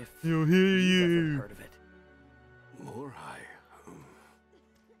wondering if You'll hear you've ever you. heard of it. Morai.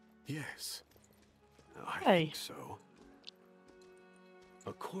 Yes. I Hey. think so.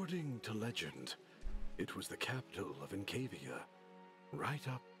 According to legend, it was the capital of Encavia, right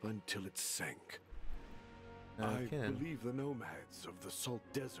up until it sank. I Okay. believe the nomads of the Salt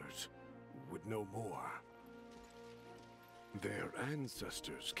Desert would know more. Their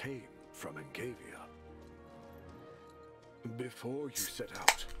ancestors came from Encavia. Before you set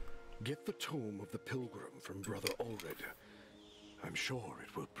out, get the Tome of the Pilgrim from Brother Ulrid. I'm sure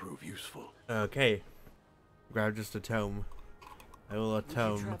it will prove useful. Okay. Grab just a tome. I will Would you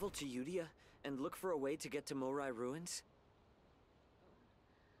tome. travel to Udia and look for a way to get to Morai ruins?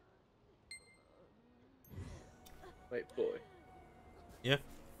 Wait, boy. Yeah.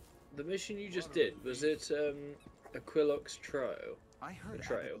 The mission you just did, was it Aquilox Trail? I heard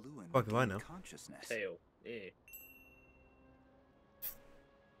Betrayal. Abbot Lewin Fuck if I regained know. consciousness. Tail. Yeah.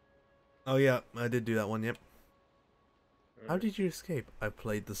 Oh yeah, I did do that one, yep. How Alright. did you escape? I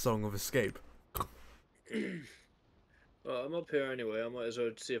played the Song of Escape. Well, I'm up here anyway. I might as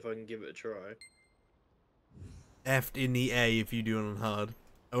well see if I can give it a try. F'd in the A if you do it on hard.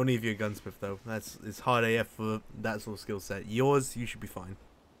 Only if you're a gunsmith though. It's hard AF for that sort of skill set. Yours, you should be fine.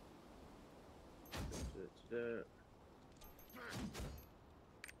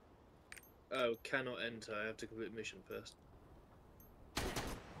 Oh, cannot enter. I have to complete mission first.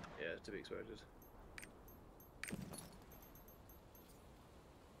 Yeah, to be expected.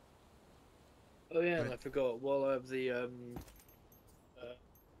 Oh yeah, and I forgot. While I have the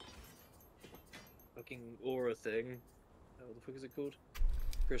fucking aura thing, what the fuck is it called?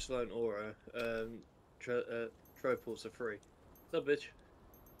 Crystalline aura. Triports are free. What's up, bitch?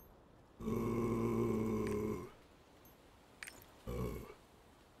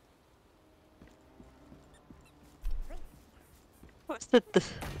 What's the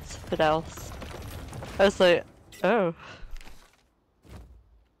something else? I was like, oh.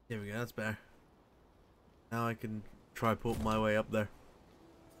 There we go, that's better. Now I can triport my way up there.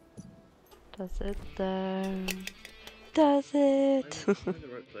 Does it though? Does it? I'm in the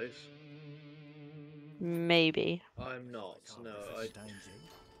right place. Maybe. I'm not. No, I.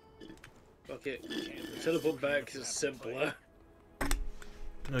 Fuck it. Teleport back is simpler.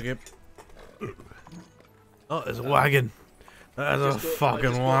 Okay. Oh, there's a wagon. That's a Just got- I fucking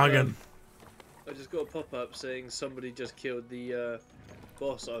just got, wagon. I just got a pop-up saying somebody just killed the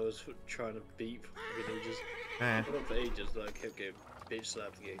boss I was trying to beat for fucking ages. Eh. Not for ages, though. I kept getting bitch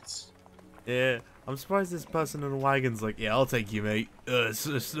slapped against. Yeah, I'm surprised this person in the wagon's like, yeah, I'll take you, mate.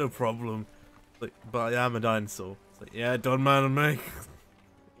 It's no problem. Like, but I am a dinosaur. It's like, yeah, it don't matter to me.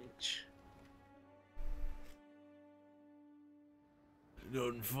 It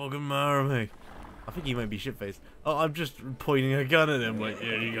don't fucking matter to me. I think he might be shit-faced. Oh, I'm just pointing a gun at him like,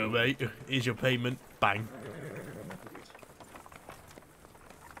 here you go, mate. Here's your payment. Bang.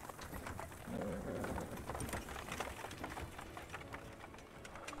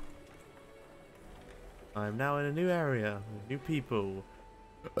 I'm now in a new area, with new people,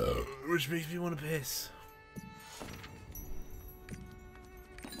 which makes me want to piss.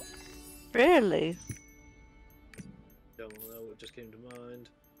 Really? Don't know what just came to mind.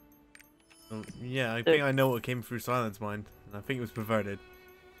 Yeah, I think I know what came through Silence Mind, and I think it was perverted.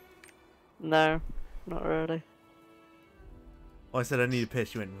 No, not really. Oh, I said I need a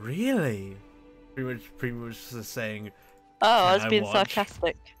piss. You went, really? Pretty much just saying. Oh, I was Can I being watch?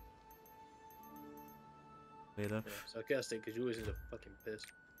 sarcastic. Later. Yeah, sarcastic, because you always need a fucking piss.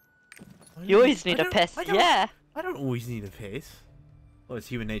 You always need a piss, yeah. I don't always need a piss. Well, it's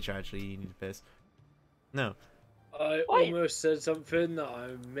human nature, actually, you need a piss. No. I almost said something that I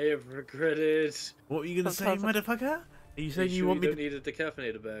may have regretted. What were you gonna say, Sometimes motherfucker? Are you saying you sure want me don't to... need a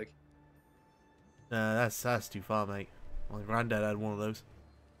decaffeinated bag? That's too far, mate. My granddad had one of those.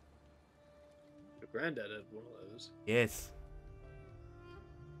 Your granddad had one of those. Yes.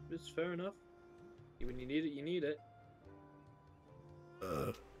 It's fair enough. When you need it, you need it.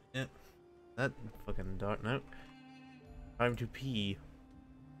 Yeah. That fucking dark note. Time to pee.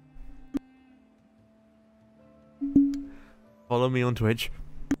 Follow me on Twitch.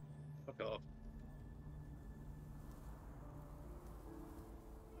 Fuck off.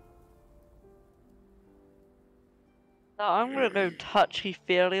 No, I'm gonna go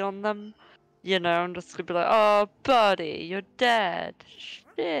touchy-feely on them. You know, I'm just gonna be like, oh, buddy, you're dead.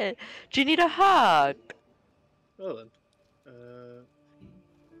 Shit. Do you need a hug? Well then.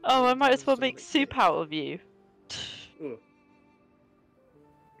 Oh, I might as well Someone make that soup cares. out of you. Ooh.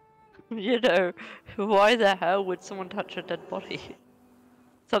 You know, why the hell would someone touch a dead body?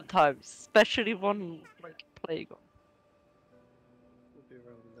 Sometimes, especially one like plague on. We'll be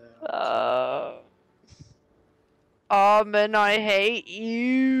around there. Armin, I hate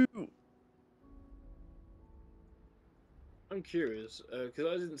you. I'm curious, because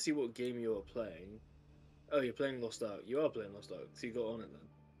I didn't see what game you were playing. Oh, you're playing Lost Ark. You are playing Lost Ark, so you got on it then.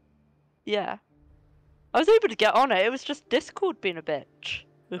 Yeah. I was able to get on it, it was just Discord being a bitch.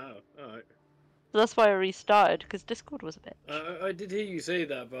 Oh, alright. So that's why I restarted, because Discord was a bitch. I did hear you say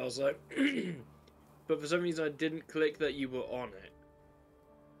that, but I was like... but for some reason I didn't click that you were on it.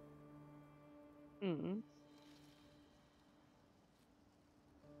 Hmm.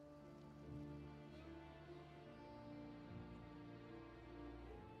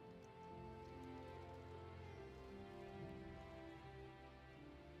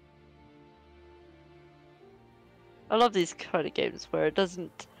 I love these kind of games where it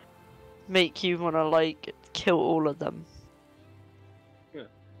doesn't make you want to, like, kill all of them. Yeah.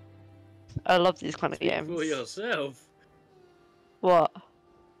 I love these kind of Speak games. for yourself. What?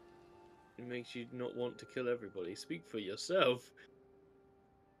 It makes you not want to kill everybody. Speak for yourself.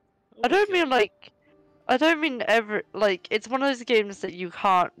 I don't Okay. mean, like... I don't mean like, it's one of those games that you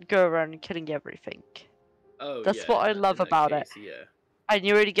can't go around killing everything. Oh, That's yeah, what I love in that about it. case, yeah. And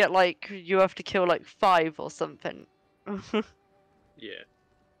you already get, like, you have to kill, like, 5 or something. Yeah.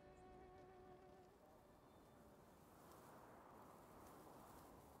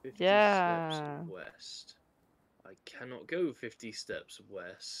 50 Yeah. steps west. I cannot go 50 steps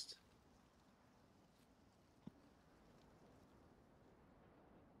west.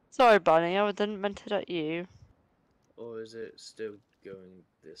 Sorry, Bunny, I didn't meant it at you. Or is it still going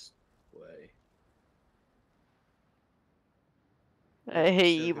this way? I It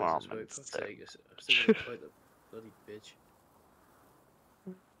hate still you, goes Mom. this way. It's Fuck's so- sake, I'm still gonna fight the bloody bitch.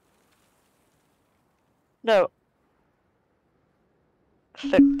 No.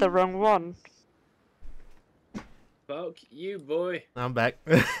 Clicked the wrong one. Fuck you, boy. I'm back.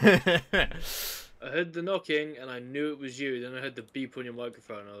 I heard the knocking and I knew it was you. Then I heard the beep on your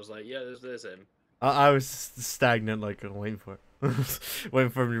microphone. And I was like, yeah, there's him. I was stagnant, like, waiting for it.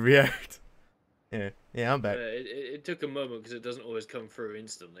 Waiting for him to react. Yeah, I'm back. It took a moment because it doesn't always come through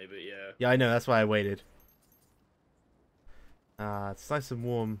instantly, but yeah. Yeah, I know, that's why I waited. It's nice and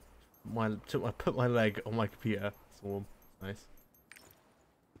warm. I put my leg on my computer. It's warm. Nice.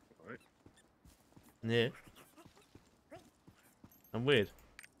 Alright. Yeah. I'm weird.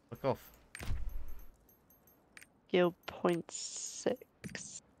 Fuck off. Skill point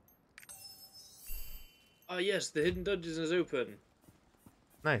 6. Ah, yes, the hidden dungeon is open.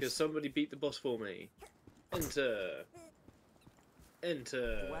 Because Nice. somebody beat the boss for me. Enter.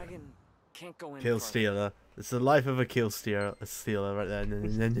 Enter. The wagon can't go in Kill farther. stealer. It's the life of a kill stealer. A stealer right there. I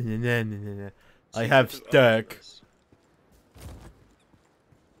Secret have of Dirk. Artemis.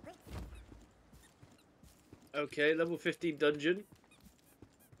 Okay, level 15 dungeon.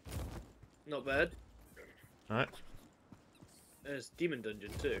 Not bad. Alright. There's demon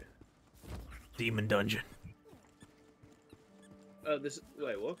dungeon too. Demon dungeon.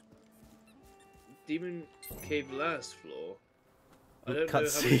 Wait, what? Demon cave last floor. I Good don't know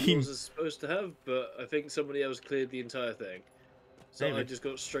how many cutscene. floors it's supposed to have, but I think somebody else cleared the entire thing. So I Maybe. just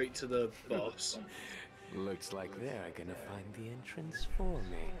got straight to the boss. Looks like they're gonna find the entrance for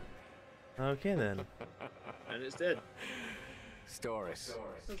me. Okay then. And it's dead. Stories.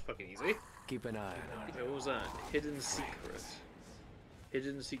 That's fucking easy. Keep an eye on Okay, what was that? Hidden secret.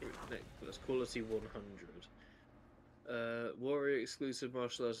 Hidden secret necklace, quality 100. Warrior exclusive,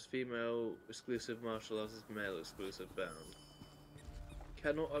 martial arts female exclusive, martial arts male exclusive, bound.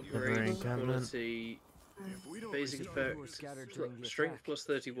 Cannot upgrade Never-ending quality If we don't Basic restore- effect: were scattered during the strength attack plus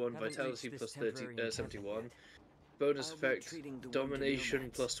 31, haven't vitality reached plus this temporary 71. encampment Bonus I'll be effect: treating the wounded domination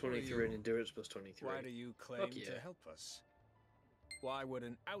nomads. plus Who are 23 and you? endurance plus 23. Why do you claim yeah. to help us? Why would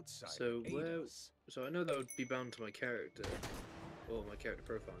an outsider So aid where? us? So I know that would be bound to my character, or my character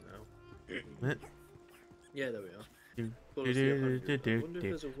profile now. What? Yeah, there we are. Do, Policy 100. I wonder if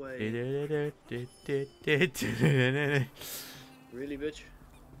there's a way. Really, bitch?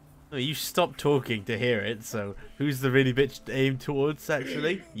 No, you stopped talking to hear it, so who's the really bitch aimed towards,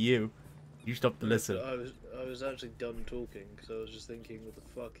 actually? You. You stopped to listen. I was actually done talking, because I was just thinking, what the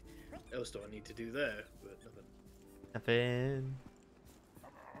fuck else do I need to do there? But nothing. Nothing.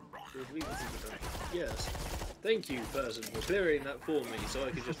 Yes. Thank you, person, for clearing that for me, so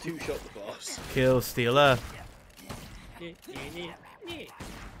I could just two-shot the boss. Kill stealer.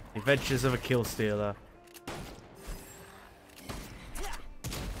 Adventures of a kill stealer.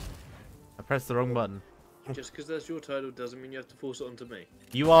 I pressed the wrong button. Just because that's your title doesn't mean you have to force it onto me.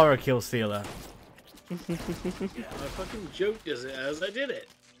 You are a kill stealer. I fucking joked as I did it.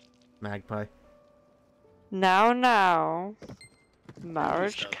 Magpie. Now.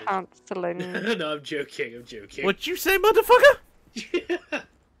 Marriage Stop it. counseling. No, I'm joking. What'd you say, motherfucker?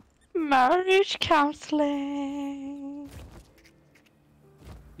 Marriage counseling.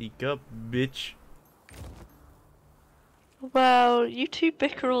 Eek up, bitch. Well, you two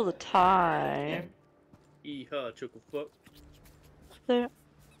bicker all the time. Yeehaw, chuckle fuck. So,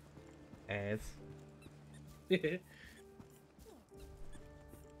 Ass. You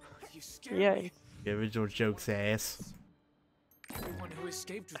scared yeah. me. The original joke's ass. Everyone who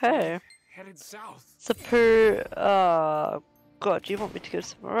escaped with Hey. me headed south. God, you want me to go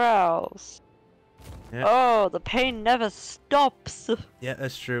somewhere else? Yeah. Oh, the pain never stops. Yeah,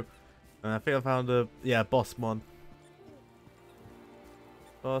 that's true. I think I found a Bossmon.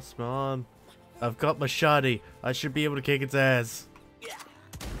 Bossmon. I've got my shoddy. I should be able to kick its ass.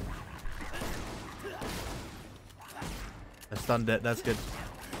 I stunned it. That's good.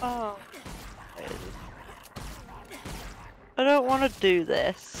 Oh. I don't want to do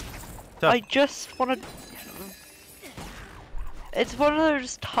this. Tough. I just want to... It's one of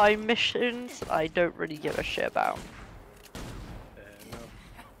those time missions I don't really give a shit about. No.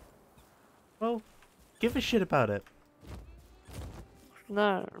 Well, give a shit about it.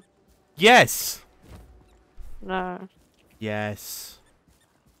 No. Yes. No. Yes.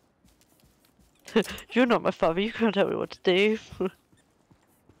 You're not my father, you can't tell me what to do.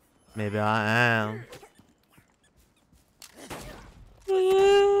 Maybe I am.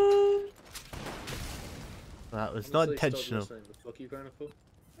 That was not Honestly, stop intentional. listening. The fuck you crying for?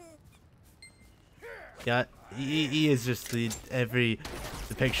 Yeah, he is just the every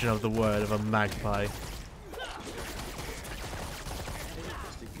depiction of the word of a magpie.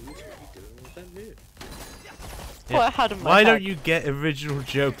 Yeah. What I had in my Why head. don't you get original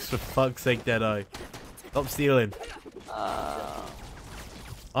jokes for fuck's sake, Deadeye? Stop stealing. I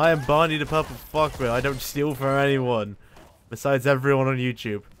am Barney the Purple Fucker. I don't steal from anyone. Besides everyone on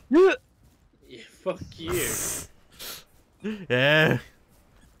YouTube. Yeah, fuck you. Yeah.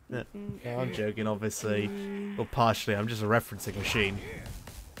 Yeah, I'm joking, obviously. Well, partially. I'm just a referencing machine.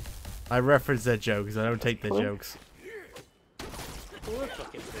 I reference their jokes. I don't take their jokes. What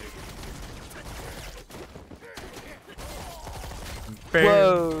fucking do?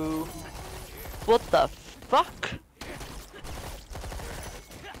 Whoa. What the fuck?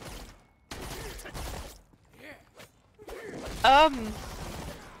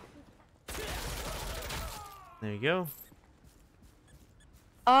 There you go.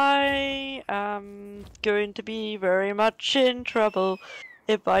 I am going to be very much in trouble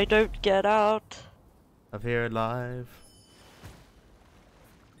if I don't get out. I'm here alive.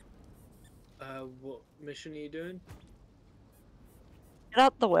 What mission are you doing? Get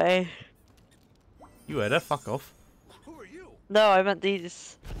out the way. You heard her. Fuck off. Who are you? No, I meant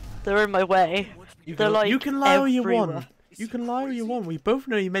these. They're in my way. You They're can, like you can lie all you everywhere. want. You can lie all you want. We both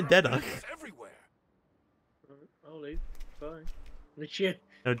know you meant Deadeye. It's everywhere. I'll leave. Fine. Shit.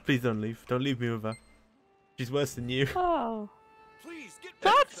 No, please don't leave. Don't leave me with her. She's worse than you. Oh, Please get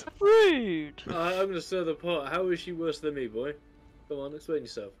back. that's rude. I'm gonna stir the pot. How is she worse than me, boy? Come on, explain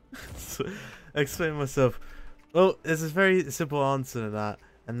yourself. Explain myself. Well, there's a very simple answer to that,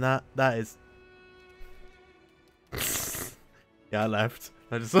 and that is. Yeah, I left.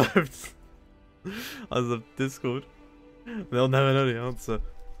 I just left. I was on Discord. They'll never know the answer.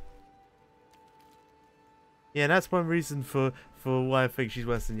 Yeah, and that's one reason for why I think she's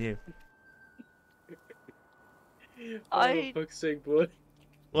worse than you. Oh, fuck's sake, boy.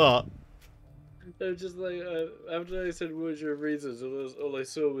 What? I'm just like, after I said what was your reasons, all I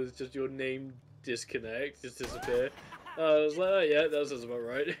saw was just your name disconnect, just disappear. I was like, oh, yeah, that sounds about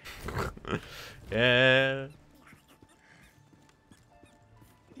right. Yeah.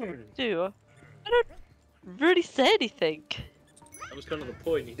 Do I don't really say anything. That was kind of the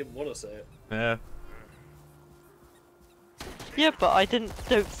point. He didn't want to say it. Yeah. Yeah, but I don't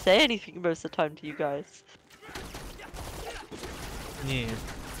say anything most of the time to you guys. Yeah.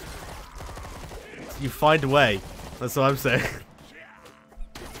 You find a way. That's what I'm saying.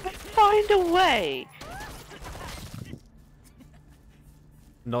 Find a way.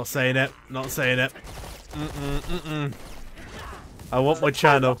 Not saying it. Not saying it. I want my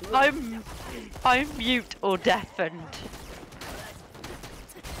channel. I'm mute or deafened.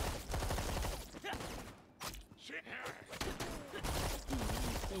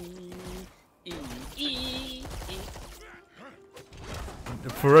 The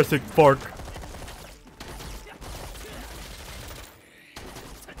Jurassic Park.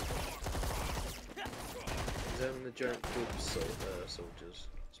 Examine the giant gulp soldiers.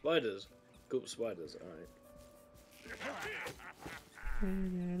 Spiders. Gulp spiders, alright.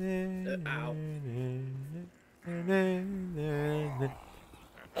 Ow.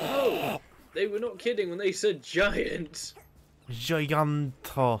 Oh! They were not kidding when they said giant! Giganto.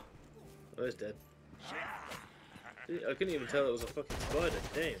 Oh, it's dead. I couldn't even tell it was a fucking spider,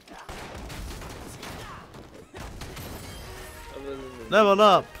 damn. Level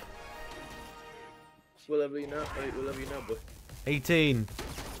up. Whatever you know, boy. 18.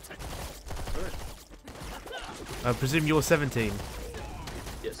 Alright. I presume you're 17.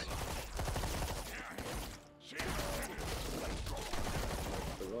 Yes.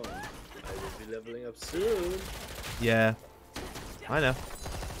 Hold on. I will be leveling up soon. Yeah. I know.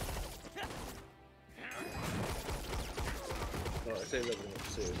 Oh, I say leveling up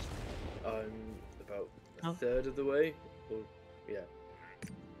soon. I'm about a third of the way. Or, yeah.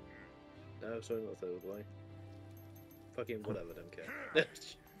 No, sorry, not a third of the way. Fucking whatever, don't care.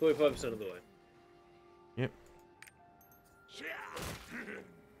 45% of the way. Yep.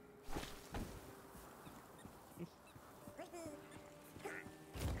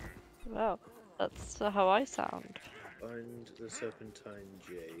 Well, that's how I sound. Find the serpentine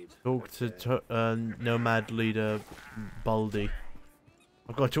jade. Talk to Nomad leader Baldy.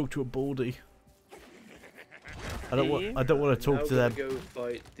 I've got to talk to a Baldy. I don't want to talk to them. Go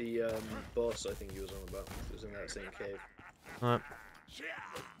fight the boss. I think he was on about. It was in that same cave. Right.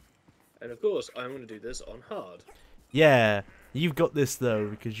 And of course, I'm going to do this on hard. Yeah, you've got this though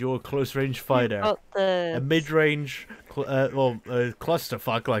because you're a close range fighter. Got the... A mid range,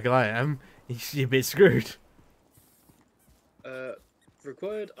 clusterfuck like I am. You're a bit screwed.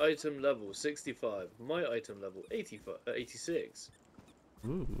 Required item level 65. My item level 86.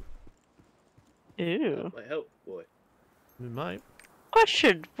 Ooh, Ew. That might help, boy. we might.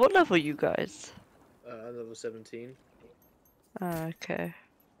 Question: what level are you guys? Level 17. Okay.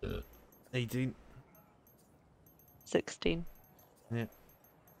 18. 16. Yeah.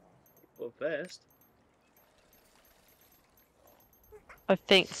 Well, best. I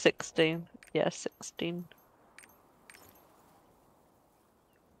think 16. Yeah, 16.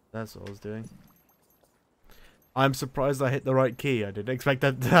 That's what I was doing. I'm surprised I hit the right key. I didn't expect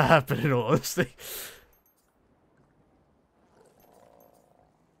that to happen in all honesty.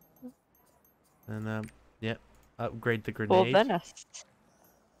 And yeah, upgrade the grenade. Or Venice.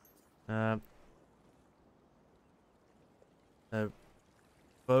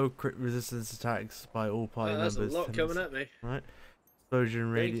 Bow crit resistance attacks by all party That's members. a lot coming at me. Right.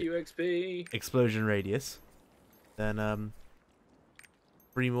 Explosion Thank radius. you, XP. Explosion radius. Then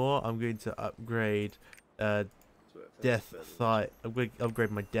 3 more. I'm going to upgrade death fire. I'm going to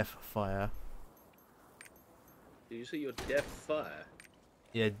upgrade my death fire. Did you say your death fire?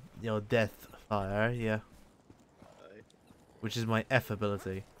 Yeah, your death fire. Yeah. Right. Which is my F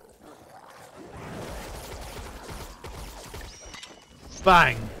ability.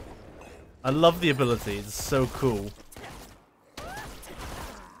 Bang! I love the ability. It's so cool.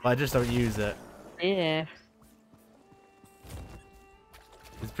 But I just don't use it. Yeah.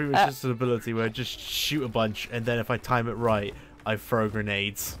 It's pretty much just an ability where I just shoot a bunch, and then if I time it right, I throw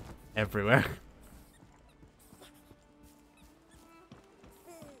grenades everywhere.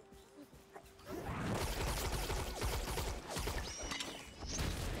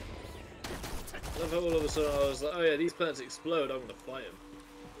 I love how all of a sudden I was like, oh yeah, these planets explode, I'm gonna fight them.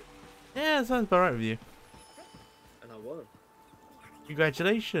 Yeah, that sounds about right with you. And I won.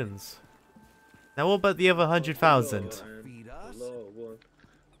 Congratulations. Now what about the other 100,000? Feed us?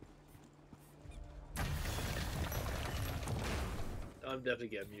 I'm definitely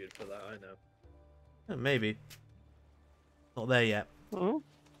getting muted for that, I know. Maybe. Not there yet. Oh.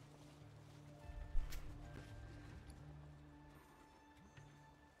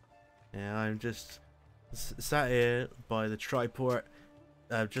 Yeah, I'm just sat here by the triport,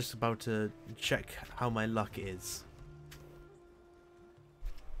 just about to check how my luck is.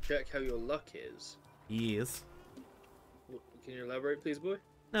 Check how your luck is. Yes. Can you elaborate, please, boy?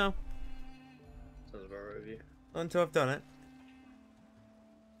 No, Sounds about right with you. not until I've done it.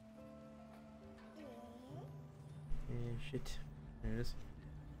 Shit. There it is.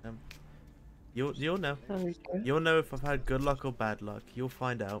 You'll know. You'll know if I've had good luck or bad luck. You'll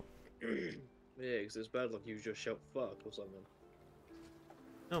find out. Yeah, because it's bad luck you just shout fuck or something.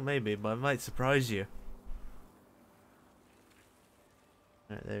 Oh, maybe, but it might surprise you.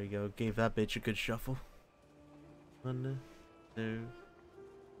 Alright, there we go. Gave that bitch a good shuffle. 1, 2,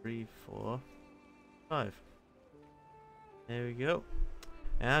 3, 4, 5. There we go.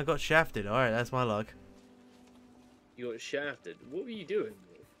 And I got shafted. Alright, that's my luck. You got shafted. What were you doing?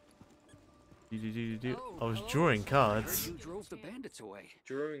 I was drawing cards. You drove the bandits away.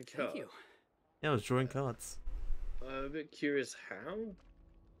 Drawing Thank cards. you. Yeah, I was drawing cards. I'm a bit curious how?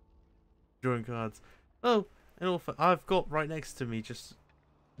 Drawing cards. Oh, and also, I've got right next to me just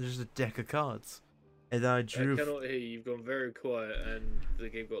a deck of cards. And I drew. I cannot hear you. You've gone very quiet and the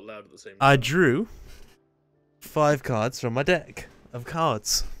game got loud at the same time. I drew 5 cards from my deck of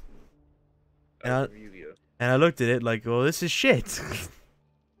cards. And I looked at it like, well, this is shit.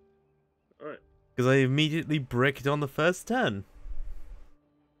 Alright. Because I immediately bricked on the first turn.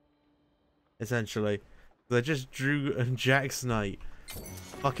 Essentially. 'Cause I just drew Jack's Knight.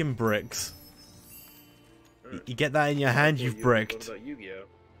 Fucking bricks. Alright. You get that in your hand, you've bricked. About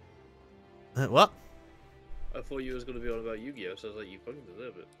Yu-Gi-Oh. What? I thought you was going to be on about Yu-Gi-Oh, so I was like, you fucking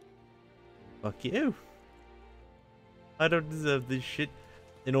deserve it. Fuck you. I don't deserve this shit.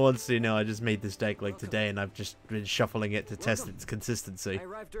 In all honesty, no, I just made this deck like today and I've just been shuffling it to test its consistency. I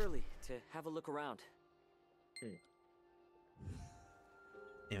arrived early to have a look around.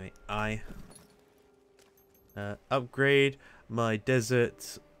 Anyway, I upgrade my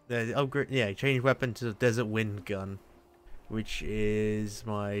desert change weapon to the desert wind gun, which is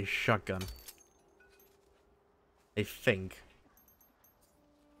my shotgun. I think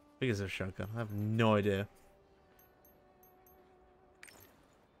it's a shotgun. I have no idea.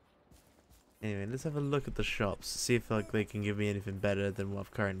 Anyway, let's have a look at the shops, see if like they can give me anything better than what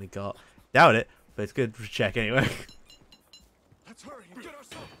I've currently got. Doubt it, but it's good to check anyway. Let's hurry and get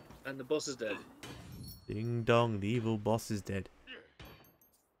ourselves. And the boss is dead. Ding dong, the evil boss is dead.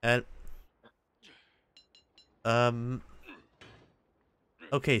 And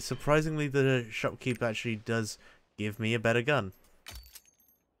okay, surprisingly the shopkeep actually does give me a better gun.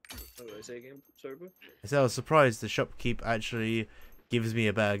 Oh, wait, say again? Sorry, bro? I said I was surprised the shopkeep actually gives me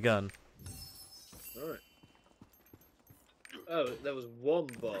a better gun. Alright. Oh, there was one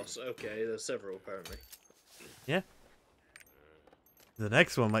boss. Okay, there's several apparently. Yeah. The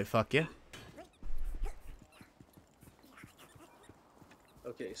next one might fuck you.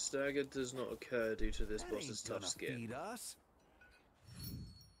 Okay, stagger does not occur due to this boss's tough skin.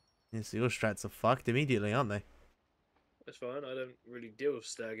 Yeah, so your strats are fucked immediately, aren't they? That's fine, I don't really deal with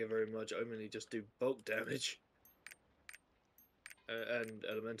stagger very much, I mainly just do bulk damage. And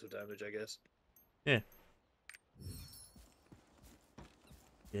elemental damage, I guess. Yeah.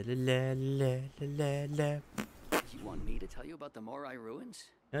 La, la, la, la. You want me to tell you about the Morai ruins?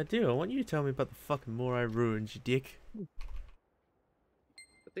 I do. I want you to tell me about the fucking Morai ruins, you dick.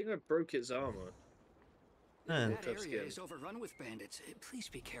 I think I broke its armor. Man. That Tough area skin. is overrun with bandits. Please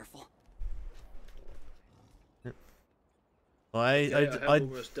be careful. Well, Okay, I I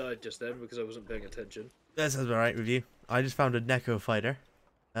almost died just then because I wasn't paying attention. that sounds alright with you. I just found a Neko fighter.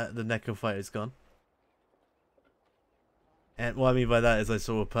 The Neko fighter's gone. And what I mean by that is I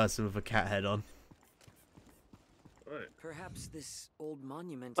saw a person with a cat head on. Right. Perhaps this old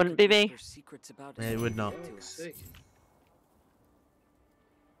monument Wouldn't could be me. whisper secrets about Yeah, it would not. to Fuck's us. sake.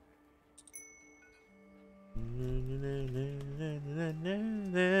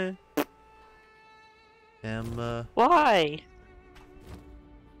 Emma. Why?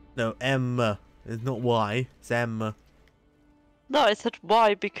 No, Emma. It's not Y. It's Emma. No, I said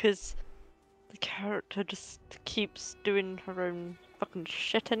why because the character just keeps doing her own fucking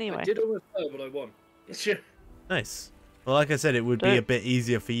shit anyway. I did almost die, but I won. Nice. Well, like I said, it would be a Don't- bit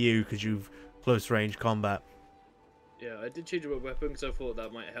easier for you because you've close range combat. Yeah, I did change my weapon because I thought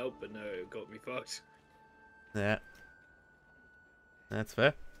that might help, but no, it got me fucked. Yeah. That's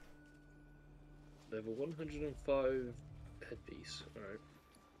fair. Level 105 headpiece. Alright.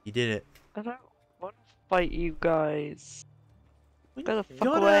 You did it. I don't want to fight you guys. Go the You fuck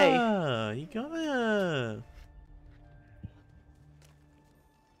away. gotta! You gotta!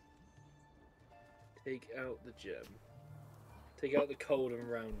 Take out the gem. Take out the cold and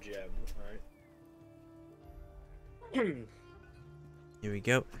round gem. Alright. Here we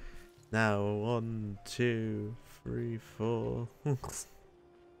go. Now 1, 2, 3, 4. I'm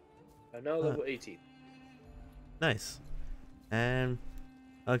now level 18. Nice.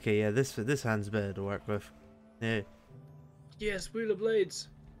 Okay, yeah, this hand's better to work with. Yeah. Yes, Wheel of Blades.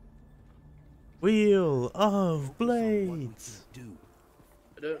 Wheel of Blades.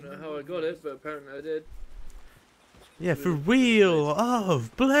 I don't know how I got it, but apparently I did. Yeah, for Wheel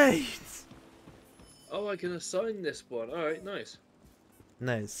of Blades. Oh, I can assign this one. Alright, nice.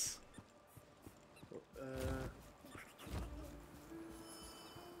 Nice.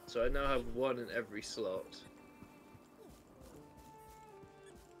 So I now have one in every slot.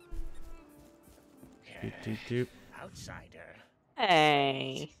 Doop, doop, doop. Outsider,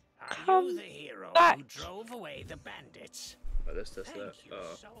 Hey. are Come you the hero back. who drove away the bandits? Right, let's test Thank that. you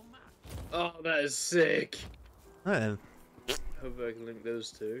Oh. so much. Oh, that is sick. Alright then. Hope I can link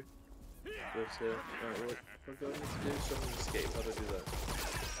those two. But, alright, what do I need to do? Summon escape. How do I do that?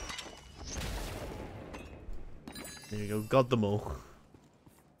 There you go. Got them all.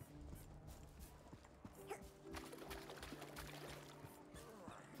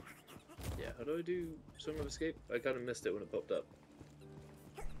 Yeah, how do I do Summon Escape? I kind of missed it when it popped up.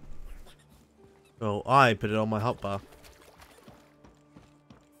 Well, I put it on my hotbar.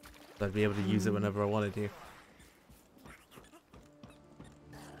 So I'd be able to use it whenever I wanted to.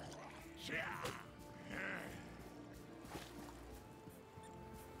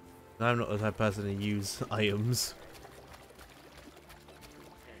 I'm not the type of person to use items.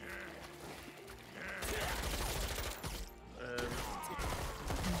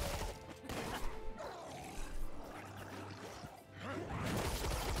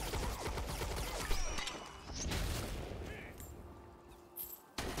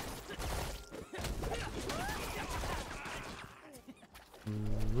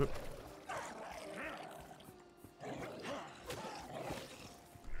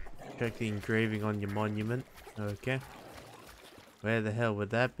 Check the engraving on your monument. Okay. Where the hell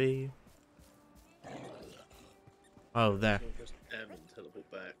would that be? Oh, there. Just M and teleport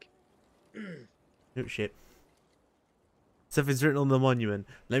back. Oh shit. So if it's written on the monument,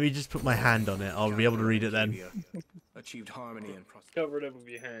 let me just put my hand on it. I'll be able to read it then. Achieved harmony and prosperity. Cover it up with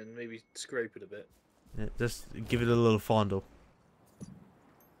your hand, maybe scrape it a bit. Yeah, just give it a little fondle.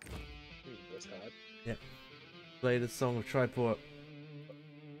 That's hard. Yep. Play the song of Triport.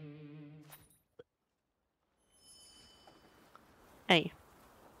 Hey.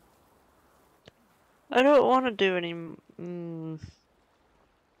 I don't want to do any.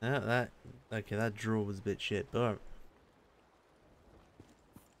 Okay, that draw was a bit shit, but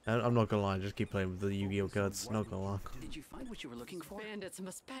I'm not gonna lie, just keep playing with the Yu-Gi-Oh cards. Not gonna lie. Did you find what you were looking for? Bandits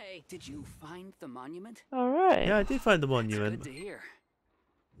must pay. Did you find the monument? Alright. Yeah, I did find the That's monument. good to hear.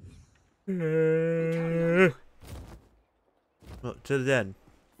 Well, to the den.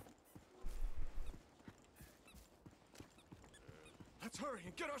 Let's hurry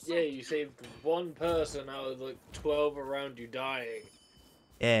and get ourselves. Yeah, you saved one person out of like 12 around you dying.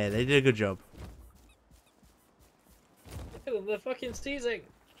 Yeah, they did a good job. Look at them, they're fucking seizing.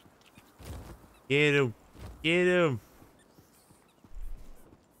 Get him! Get him!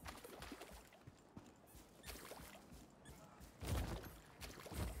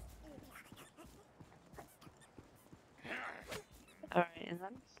 Alright, and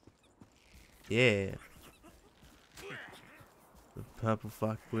then? Yeah. The purple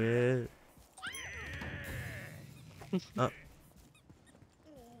fuck with. Oh.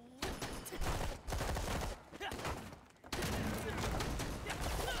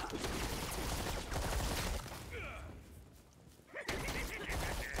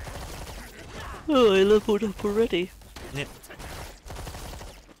 Oh, I leveled up already. Yep.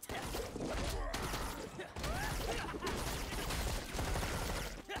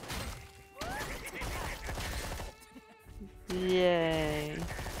 Yay.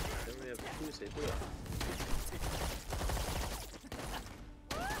 Then we have two say do it.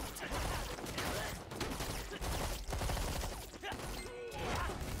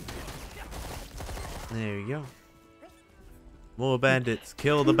 There we go. More bandits.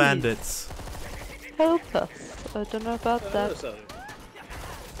 Kill the bandits. Help us. I don't know about Hello, that. Sergeant.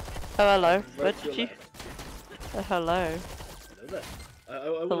 Oh, hello. Right Where to did your you? left. Oh, hello. Hello there. I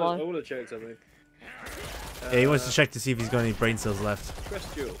Hello. want to check something. Yeah, he wants to check to see if he's got any brain cells left. Press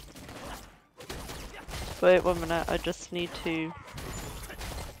duel. Wait 1 minute. I just need to.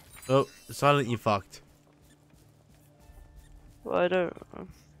 Oh, silent, you fucked. Well, I don't.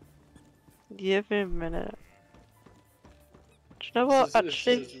 Give me a minute. Do you know what? This is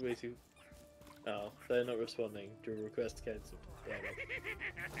Actually, way too. Oh, they're not responding to a request cancelled. Damn it.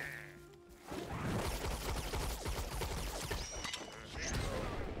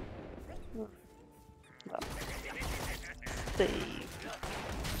 Save.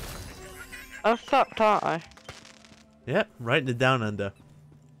 I'm fucked, aren't I? Yep, right in the down under.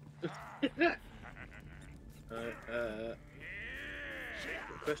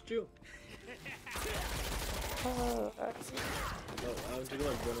 Request you. Oh, I'm just gonna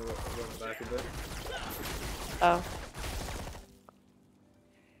run it back a bit. Oh.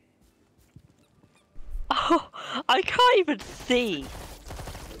 Oh, I can't even see.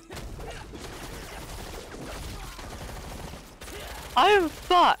 I am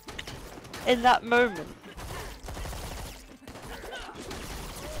fucked in that moment.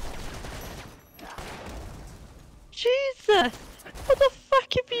 Jesus! What the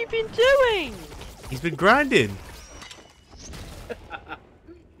fuck have you been doing? He's been grinding.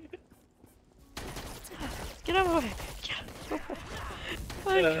 Get out of the way. Get out of the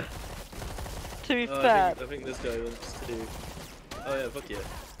way. Like, to be fair. I think this guy wants to. Oh yeah, fuck yeah.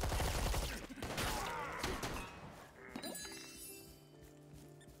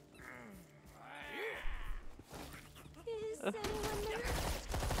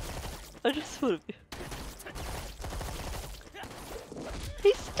 I just want to be.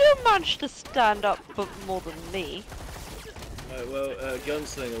 He still managed to stand up for more than me. Well,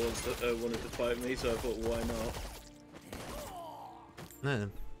 Gunslinger wanted to fight me, so I thought, why not? No.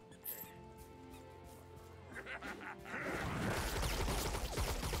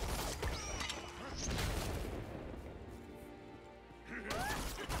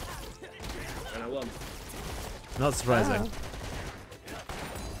 And I won. Not surprising.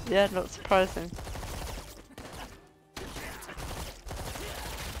 Yeah, not surprising.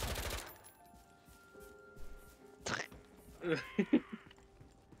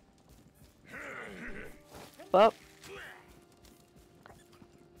 Well.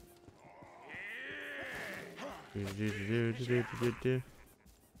 I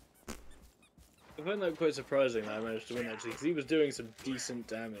find that quite surprising that I managed to win actually, because he was doing some decent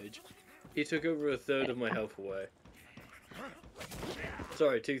damage. He took over a third of my health away.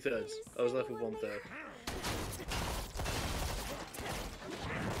 Sorry, 2/3. I was left with 1/3.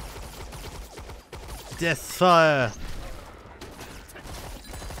 Deathfire!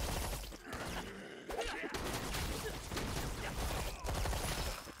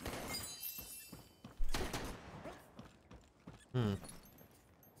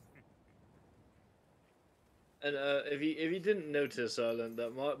 And if you didn't notice, Arlen,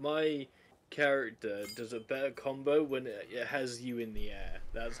 that my character does a better combo when it has you in the air.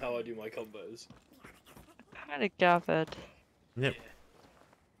 That's how I do my combos. Kind of gathered. Yep.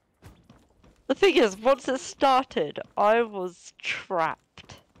 The thing is, once it started, I was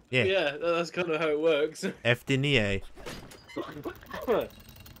trapped. Yeah. Yeah, that's kind of how it works. Effed in the A.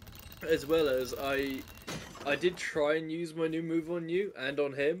 As well as I did try and use my new move on you and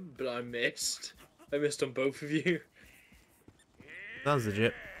on him, but I missed. I missed on both of you. Sounds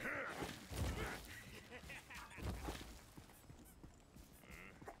legit.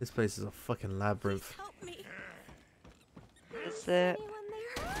 This place is a fucking labyrinth. Is it?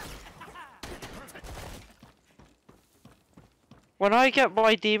 When I get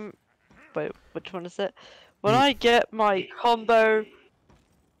my wait, which one is it? When I get my combo,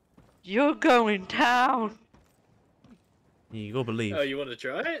 you're going down. You gotta believe. Oh, you want to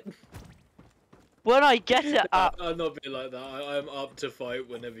try it? When I get it up. I'm not being like that. I'm up to fight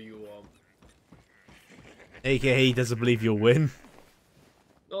whenever you want. AKA he doesn't believe you'll win.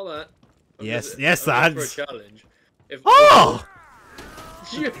 Not that. Yes, I'm for a lads. challenge. Oh!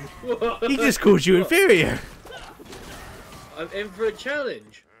 What? He just called you inferior. I'm in for a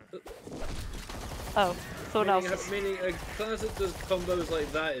challenge. Oh, someone else. Meaning a class that does combos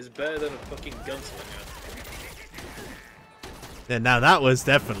like that is better than a fucking gunslinger. Yeah, now that was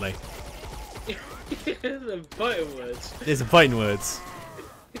definitely. The fighting words. There's some fighting words.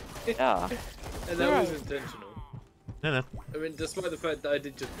 Yeah. And that was intentional. No, no. I mean, despite the fact that I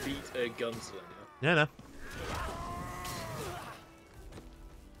did just beat a gunslinger. No, no.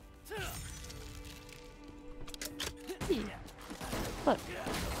 Look.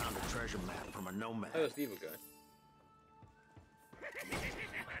 Found a treasure map from a nomad. Oh, it's the evil guy.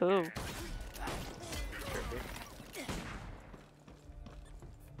 Cool.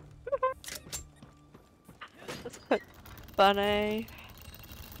 That's quite funny.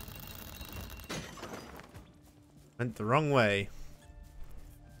 Went the wrong way.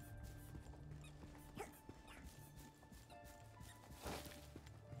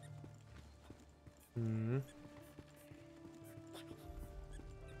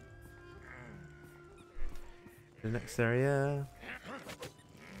 The next area.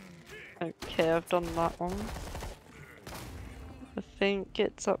 Okay, I've done that one. I think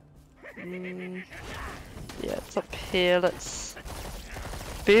it's up. Yeah, it's up here. Let's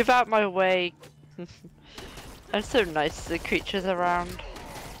move out my way. I'm so nice to the creatures around.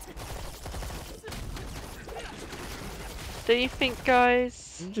 Do you think,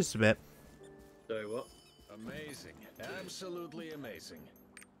 guys? Just a bit. Sorry, what? Amazing. Absolutely amazing.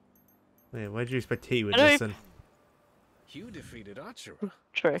 Wait, why did you expect he would I don't- listen? You defeated Achiro.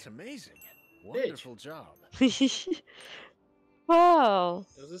 True. That's amazing. Wonderful job. Wow.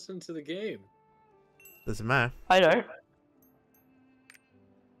 I was listening to the game. Doesn't matter. I know.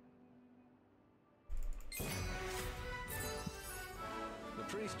 The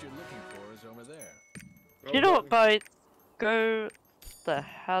priest you're looking for is over there. You know what, guys? Go the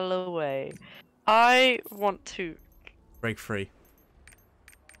hell away. I want to. Break free.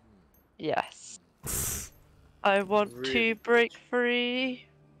 Yes. I want Really? to break free.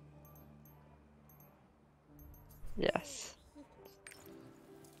 Yes.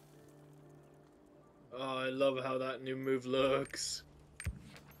 Oh, I love how that new move looks.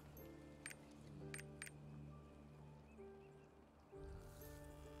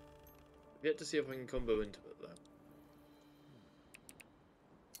 Yet to see if I can combo into it though.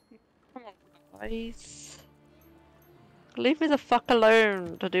 Come on, guys. Leave me the fuck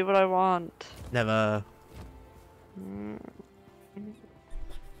alone to do what I want. Never. I'm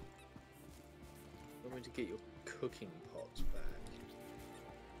going to get your cooking pots back.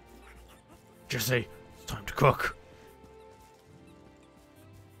 Jesse, it's time to cook.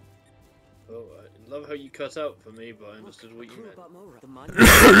 Oh, I love how you cut out for me, but I understood what you Clue meant. about Mora. The monument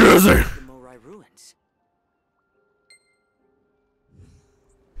to the Morai ruins.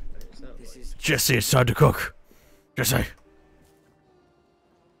 Is that This like- is Jesse, it's time to cook. Jesse.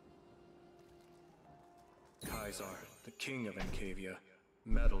 Kaisar, the king of Encavia,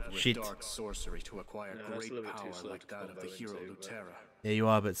 meddled with Shit. dark sorcery to acquire No, that's a great little bit too power slow like to that of the combo hero into, but- Lutera. Yeah, you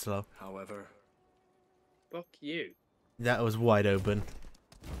are a bit slow. However, Fuck you. That was wide open.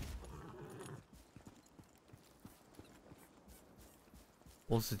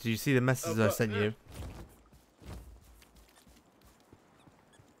 Also, did you see the messages I but- sent you?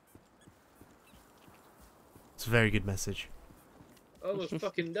 It's a very good message. I almost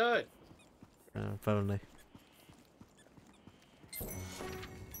fucking died. If only.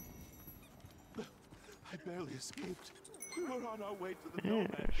 I barely escaped. We were on our way to the nomad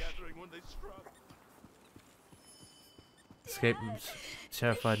gathering when they struck. Escape,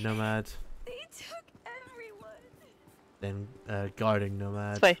 terrified nomad, They took everyone. then guarding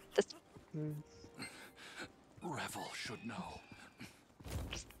nomad. Wait, just. Revel should know.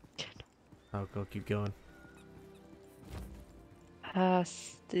 Oh god, keep going.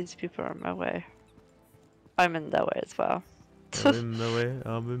 These people are in my way. I'm in their way as well. I'm in the way,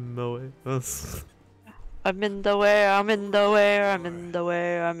 I'm in the way. I'm in the way, I'm in the way, I'm in the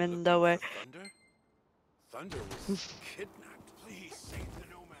way, I'm in the way. Thunder? Thunder was kidnapped. Please save the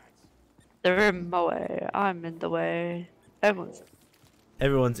nomads. They're in my way, I'm in the way. Everyone's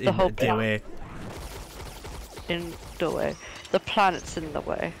The in whole the way. in the way. The planet's in the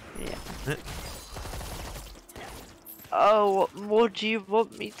way. Yeah. Oh, what more do you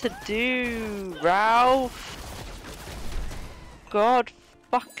want me to do, Ralph? God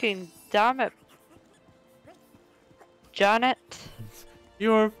fucking damn it. Janet?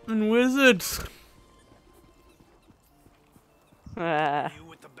 You're a wizard! Ah. You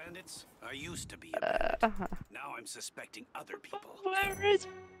with the bandits? I used to be a bandit. Now I'm suspecting other people. Where is...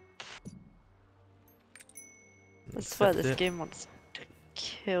 I swear Accept this it. game wants to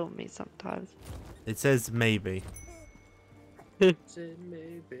kill me sometimes. It says maybe. Said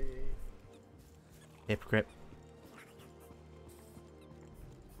maybe. Hypocrite.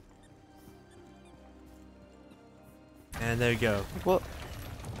 And there we go. What?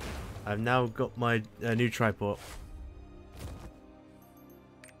 I've now got my new tripod.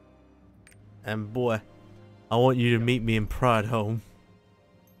 And boy, I want you to meet me in Pride Home.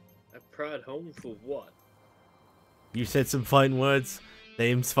 A proud home for what? You said some fine words.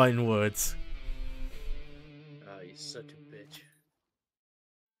 Name's fine words. Ah, you're such a bitch.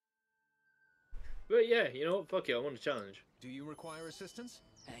 But yeah, you know what? Fuck it, I want a challenge. Do you require assistance?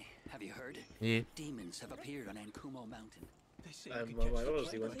 Hey, have you heard? Yeah. Demons have appeared on Ankumo Mountain. They say Well, I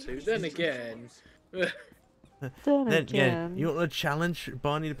honestly want to. Then again, Then Then again, again. you want to challenge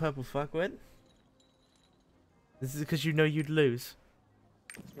Barney the Purple Fuckwit? This is because you know you'd lose.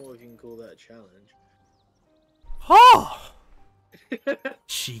 it's more if you can call that a challenge. Oh!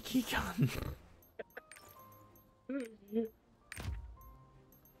 Cheeky gun.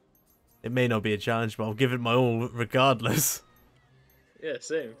 It may not be a challenge, but I'll give it my all regardless. Yeah,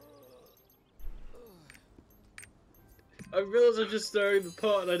 same. I realise I'm just stirring the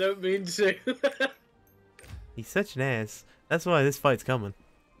pot and I don't mean to. He's such an ass. That's why this fight's coming.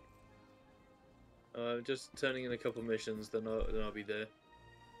 I'm just turning in a couple missions, then I'll be there.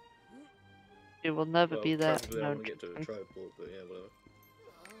 You will never Well, be there. preferably I No, want to get to a tripod, but yeah, whatever.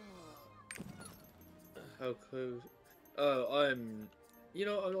 How close? Oh, you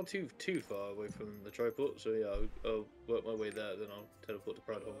know, I'm not too far away from the tripod, so yeah, I'll work my way there, then I'll teleport to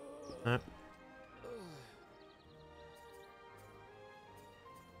Pride Hall.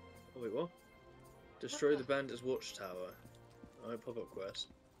 Oh wait, what? Destroy the bandit's watchtower. Alright, pop-up quest.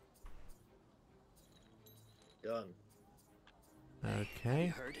 Done. Okay.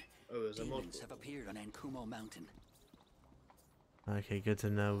 Heard? Oh, there's a mod. Demons have appeared on Ankumo Mountain. Okay, good to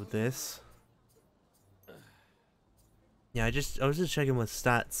know this. Yeah, I was just checking my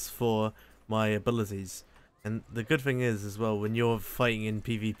stats for my abilities, and the good thing is as well, when you're fighting in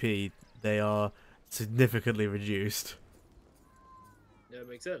PvP, they are significantly reduced. Yeah, it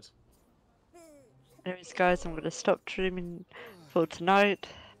makes sense. Anyways, guys, I'm gonna stop streaming for tonight.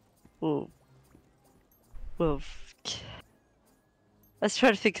 We'll let's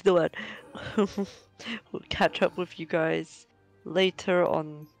try to think of the word. We'll catch up with you guys later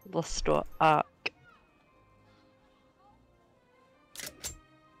on Lost Ark.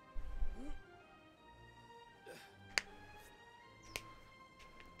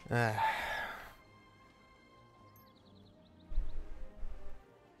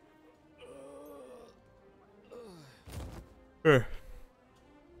 Sure.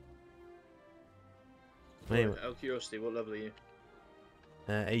 Anyway. Out of curiosity, what level are you?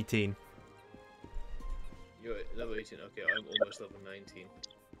 18. You're at level 18, okay, I'm almost level 19.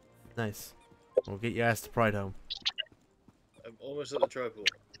 Nice. We'll get your ass to Pride Home. I'm almost at the tripod.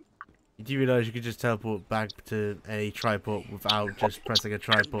 You do realise you could just teleport back to a tripod without just pressing a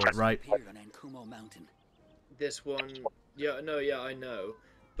tripod, right? This one, yeah, I know.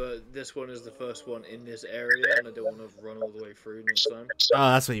 But this one is the first one in this area, and I don't want to run all the way through next time.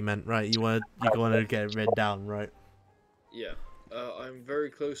 Oh, that's what you meant, right? You want to get it read down, right? Yeah. I'm very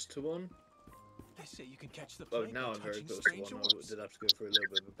close to one. They say you can catch the Oh, plague now by I'm very touching close to strange one. orbs. I did have to go through a little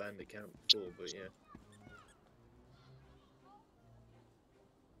bit of a bandit camp before, but yeah.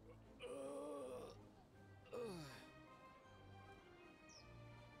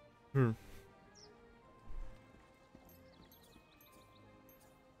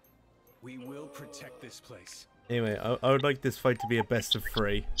 We will protect this place. Anyway, I would like this fight to be a best of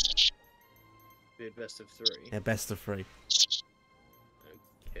 3. Be a best of 3. Yeah, best of 3.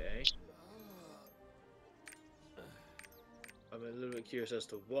 Okay. I'm a little bit curious as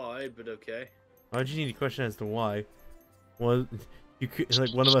to why, but okay. Why do you need a question as to why? Well, you could,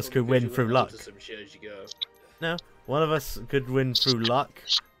 like, one of us could win through luck. Some shit as you go. No, one of us could win through luck,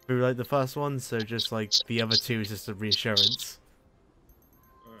 through like the first one. So just like the other 2 is just a reassurance.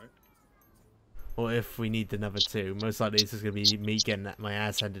 Alright. Or if we need another 2, most likely it's just gonna be me getting my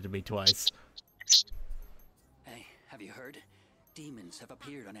ass handed to me twice. Hey, have you heard? Demons have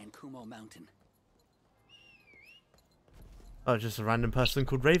appeared on Ankumo Mountain. Oh, just a random person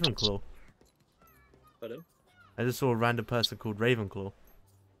called Ravenclaw. Pardon? I just saw a random person called Ravenclaw.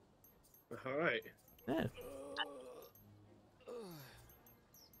 Alright. Yeah.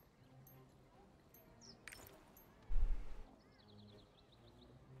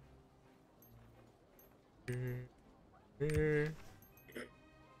 I'm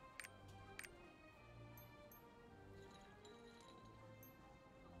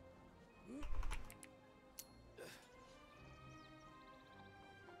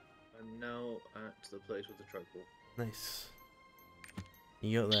now at the place with the tripod. Nice.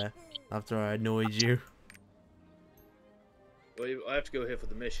 You got there after I annoyed you. Well, I have to go here for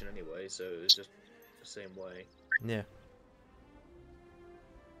the mission anyway, so it's just the same way. Yeah.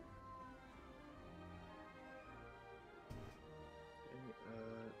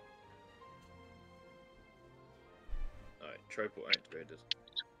 Alright, tripod activated.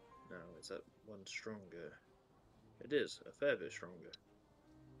 Now, is that one stronger? It is, a fair bit stronger.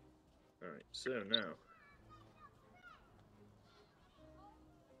 Alright, so now.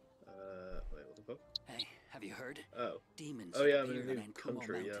 Wait, what the fuck? Hey, have you heard? Oh. Demons Oh yeah, I'm in a appeared new on Ankumo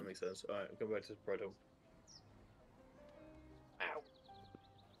country, yeah, that Mountain. makes sense. Alright, I'll come back to Pride Home. Ow.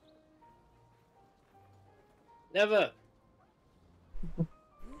 Never!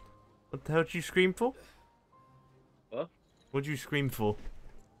 What the hell did you scream for? What? What did you scream for?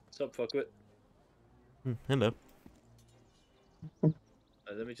 Stop, fuckwit. Hello.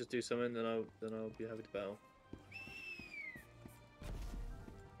 Let me just do something, then I'll be happy to battle.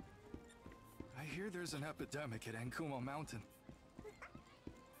 hear there's an epidemic at Nakama Mountain.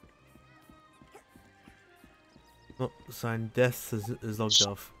 Oh, sign Dets is logged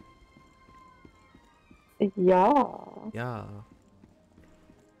off. Yeah. Yeah.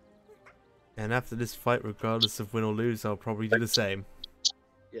 And after this fight, regardless of win or lose, I'll probably do the same.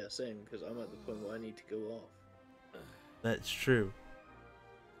 Yeah, same, because I'm at the point where I need to go off. That's true.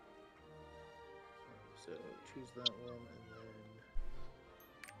 So choose that one, and then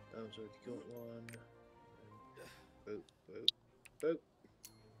that one's already got one. And boop, boop, boop,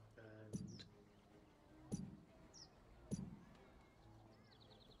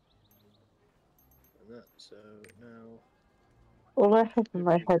 and that. So now. All I have in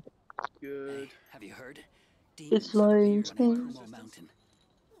my head Good. Hey, have you heard? is Demons have Lion appeared on King. Nakama Mountain.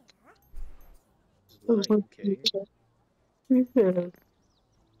 Lion King. Yeah.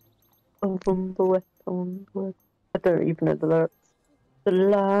 From the west, on the west. I don't even know the lyrics. The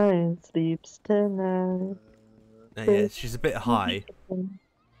lion sleeps tonight. Yeah, she's a bit high.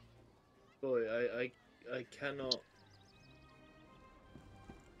 Boy, I cannot.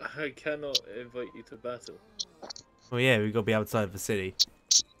 I cannot invite you to battle. Oh yeah, we gotta be outside the city.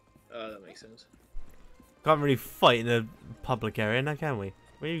 That makes sense. Can't really fight in a public area now, can we?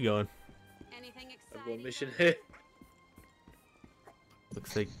 Where are you going? I've got a mission here.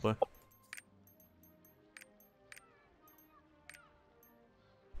 Looks like, boy.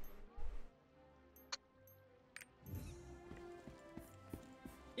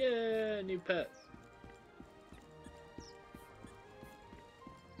 Yeah, new pet.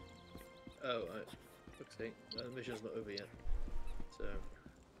 Oh, looks like the mission's not over yet. So.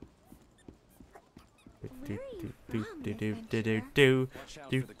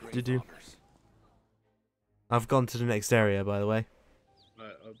 I've gone to the next area, by the way.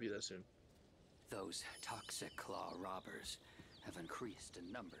 Alright, I'll be there soon. Those toxic claw robbers have increased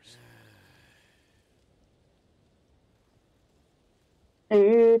in numbers.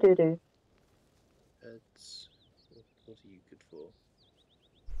 Pets. What are you good for?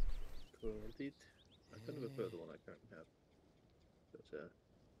 Corroded. I kind of prefer the one I currently have. But,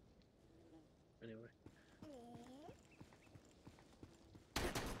 anyway.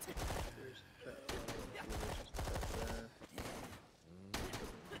 There's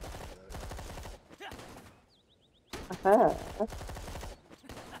the pet.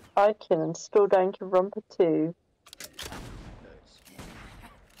 I can still down to Rumper 2.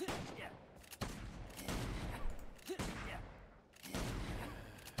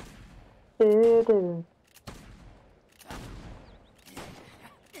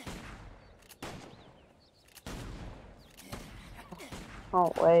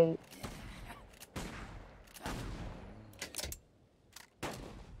 Can't wait.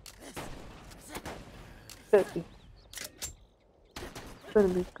 Gonna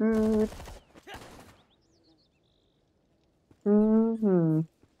be good.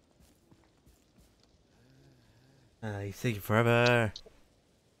 He's taking forever.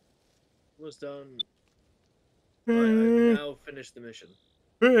 Almost done. Right, I've now finished the mission.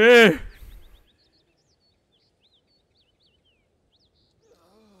 Oh,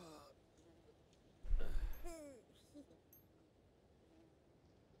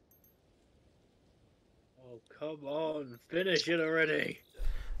 come on. Finish it already.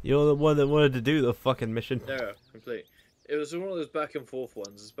 You're the one that wanted to do the fucking mission. There, complete. It was one of those back and forth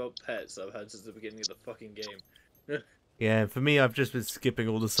ones. It's about pets I've had since the beginning of the fucking game. Yeah, for me, I've just been skipping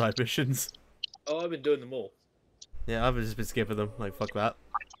all the side missions. Oh, I've been doing them all. Yeah, I've just been skipping them. Like, fuck that.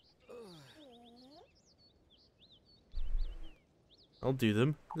 I'll do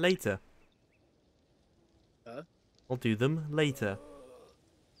them later. Huh? I'll do them later.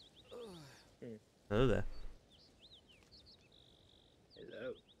 Hello there.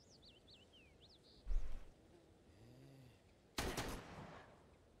 Hello.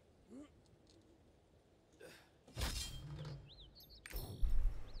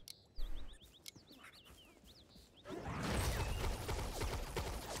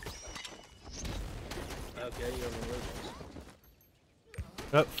 Okay, you're on the road.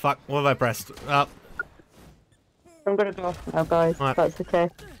 Oh, fuck. What have I pressed? Up. I'm gonna go off now, guys. Right. That's okay.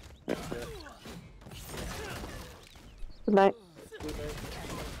 Good night.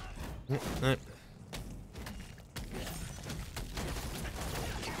 No.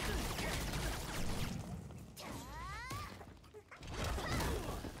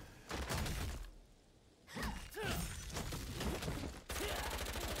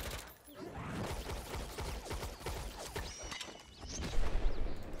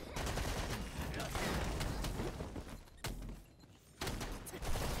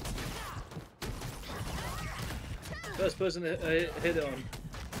 First person to hit it on.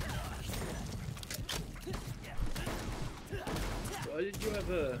 Why did you have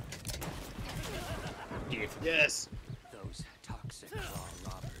a... Yes! Those toxic claw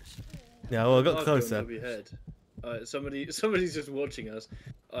robbers. Yeah, well, I got Mark closer. going above your head. Alright, somebody's just watching us.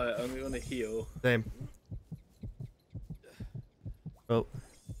 Alright, I'm gonna heal. Same. Well,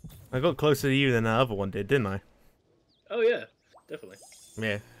 I got closer to you than that other one did, didn't I? Oh yeah, definitely.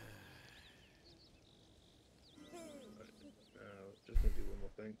 Yeah. Just gonna do one more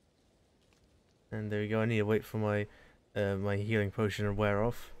thing. And there we go. I need to wait for my my healing potion to wear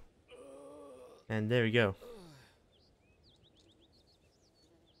off. And there we go.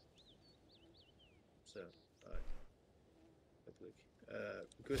 So, alright.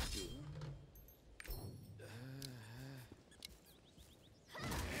 Good.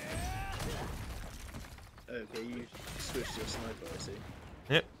 Okay, you switched your sniper, I see.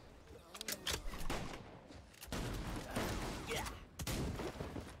 Yep.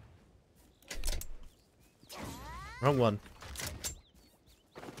 Wrong one.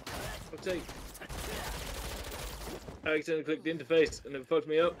 Okay. I accidentally clicked the interface and it fucked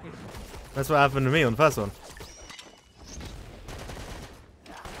me up. That's what happened to me on the first one.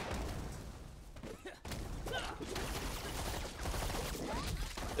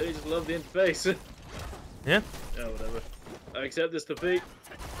 I just love the interface. Yeah? Oh, whatever. I accept this defeat.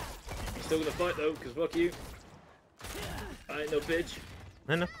 I'm still gonna fight though, because fuck you. I ain't no bitch.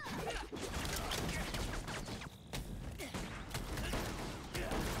 I know.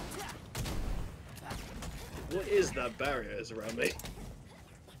 What is that barrier that's around me?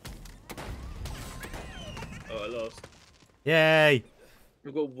 Oh, I lost. Yay!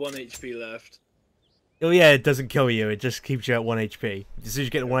 I've got 1 HP left. Oh yeah, it doesn't kill you, it just keeps you at 1 HP. As soon as you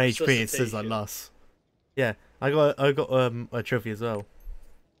get 1 HP, it says I lost. Yeah, I got a trophy as well.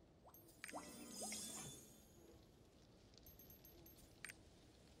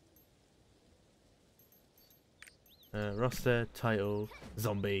 Roster, title,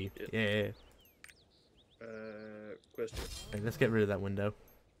 zombie. Yeah. Question. Okay, let's get rid of that window.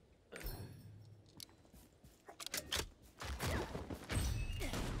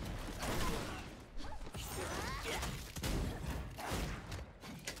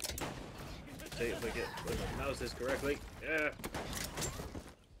 See if I get my mouse this correctly. Yeah.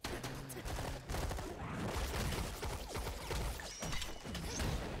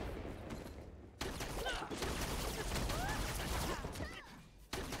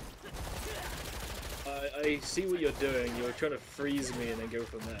 I see what you're doing. You're trying to freeze me and then go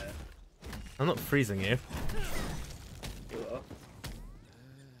from there. I'm not freezing you. You are.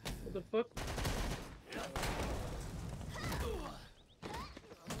 What the fuck?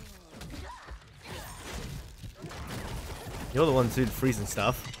 You're the one who's freezing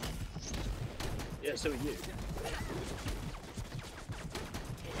stuff. Yeah, so are you.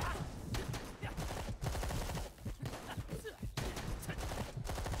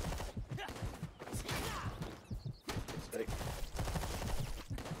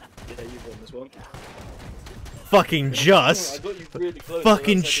 Yeah, you've won this one. Fucking just. I got you really close,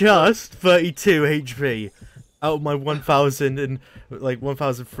 Fucking so just 32 HP out of my 1,000 and like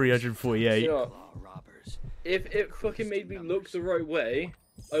 1,348. Yeah. If it fucking made me look the right way,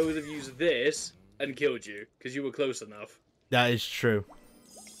 I would have used this and killed you because you were close enough. That is true.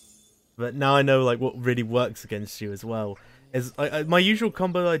 But now I know like what really works against you as well. Is my usual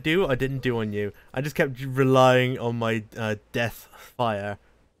combo I didn't do on you. I just kept relying on my death fire,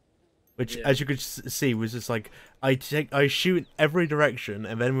 which as you could see was just like I shoot in every direction,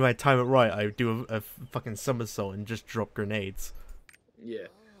 and then when I time it right, I do a fucking somersault and just drop grenades. Yeah.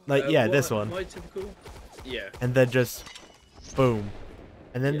 Like this one. My typical. Yeah. And then just boom,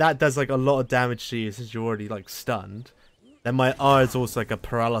 and then that does like a lot of damage to you since you're already like stunned. Then my R is also like a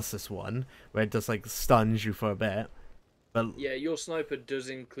paralysis one where it just like stuns you for a bit. But yeah, your sniper does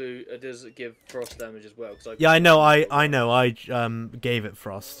include does give frost damage as well. Cause yeah, I know. I gave it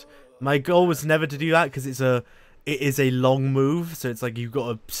frost. My goal was never to do that because it is a long move, so it's like you've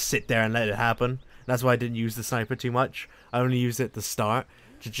got to sit there and let it happen. That's why I didn't use the sniper too much. I only used it at the start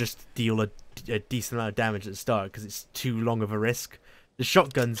to just deal a decent amount of damage at the start because it's too long of a risk. The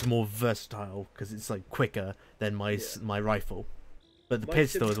shotgun's more versatile because it's like quicker than my rifle, but the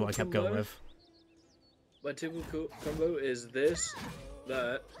pistol is what I kept going with. My typical combo is this,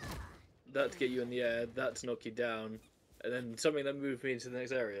 that to get you in the air, that to knock you down, and then something that moves me into the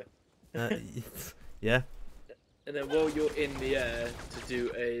next area. Yeah. And then while you're in the air, to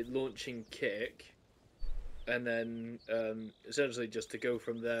do a launching kick, and then essentially just to go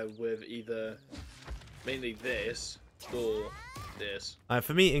from there with either mainly this or this.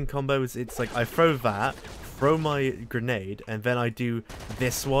 For me in combos, it's like I throw that, throw my grenade, and then I do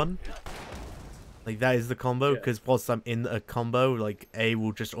this one. Like, that is the combo, Yeah. because whilst I'm in a combo, like, A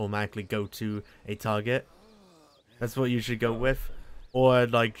will just automatically go to a target. That's what you should go with. Or,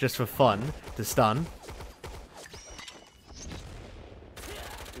 like, just for fun, to stun.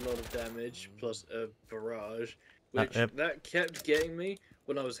 A lot of damage, plus a barrage, which Yep. that kept getting me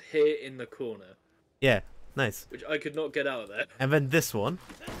when I was here in the corner. Yeah, nice. Which I could not get out of there. And then this one.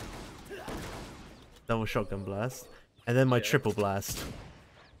 Double shotgun blast. And then my triple blast.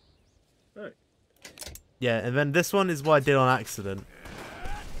 Right. Yeah, and then this one is what I did on accident.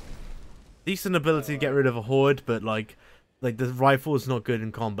 Decent ability to get rid of a horde, but like the rifle is not good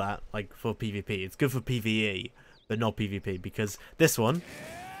in combat, like for PvP. It's good for PvE, but not PvP, because this one,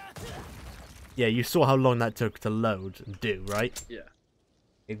 yeah, you saw how long that took to load and do, right? Yeah.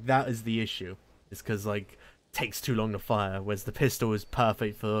 That is the issue. It's because like it takes too long to fire, whereas the pistol is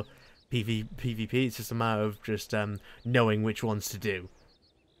perfect for PvP. It's just a matter of just knowing which ones to do.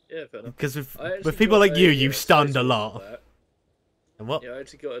 Yeah, fair enough. Because with people like you stunned a lot. And what? Yeah, I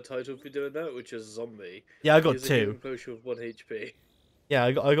actually got a title for doing that, which is zombie. Yeah, I got Use a 2. healing potion with 1 HP. Yeah,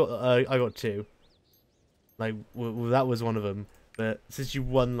 I got 2. Like, well, that was one of them. But since you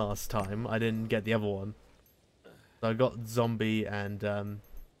won last time, I didn't get the other one. So I got zombie and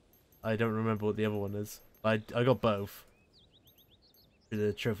I don't remember what the other one is. I got both through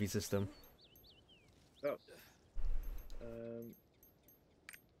the trophy system. Oh.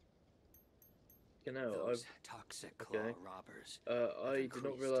 You know, Those toxic claw robbers. I did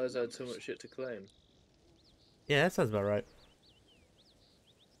not realise I had so much shit to claim. Yeah, that sounds about right.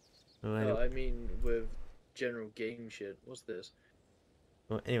 No, I mean with general game shit. What's this?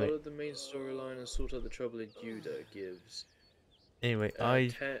 Well, anyway. Follow the main storyline and sort out the trouble in Yuda gives. Anyway,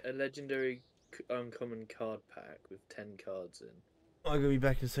 a legendary uncommon card pack with 10 cards in. I'm gonna be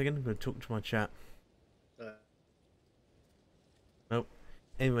back in a second. I'm gonna talk to my chat. Nope.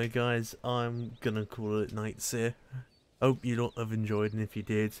 Anyway, guys, I'm gonna call it nights here. Hope you lot have enjoyed, and if you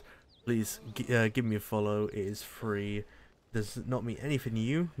did, please give me a follow. It is free. Does not mean anything to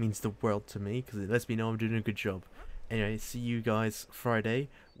you. It means the world to me, because it lets me know I'm doing a good job. Anyway, see you guys Friday,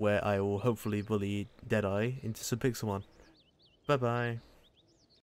 where I will hopefully bully Deadeye into some Pixelmon. Bye bye.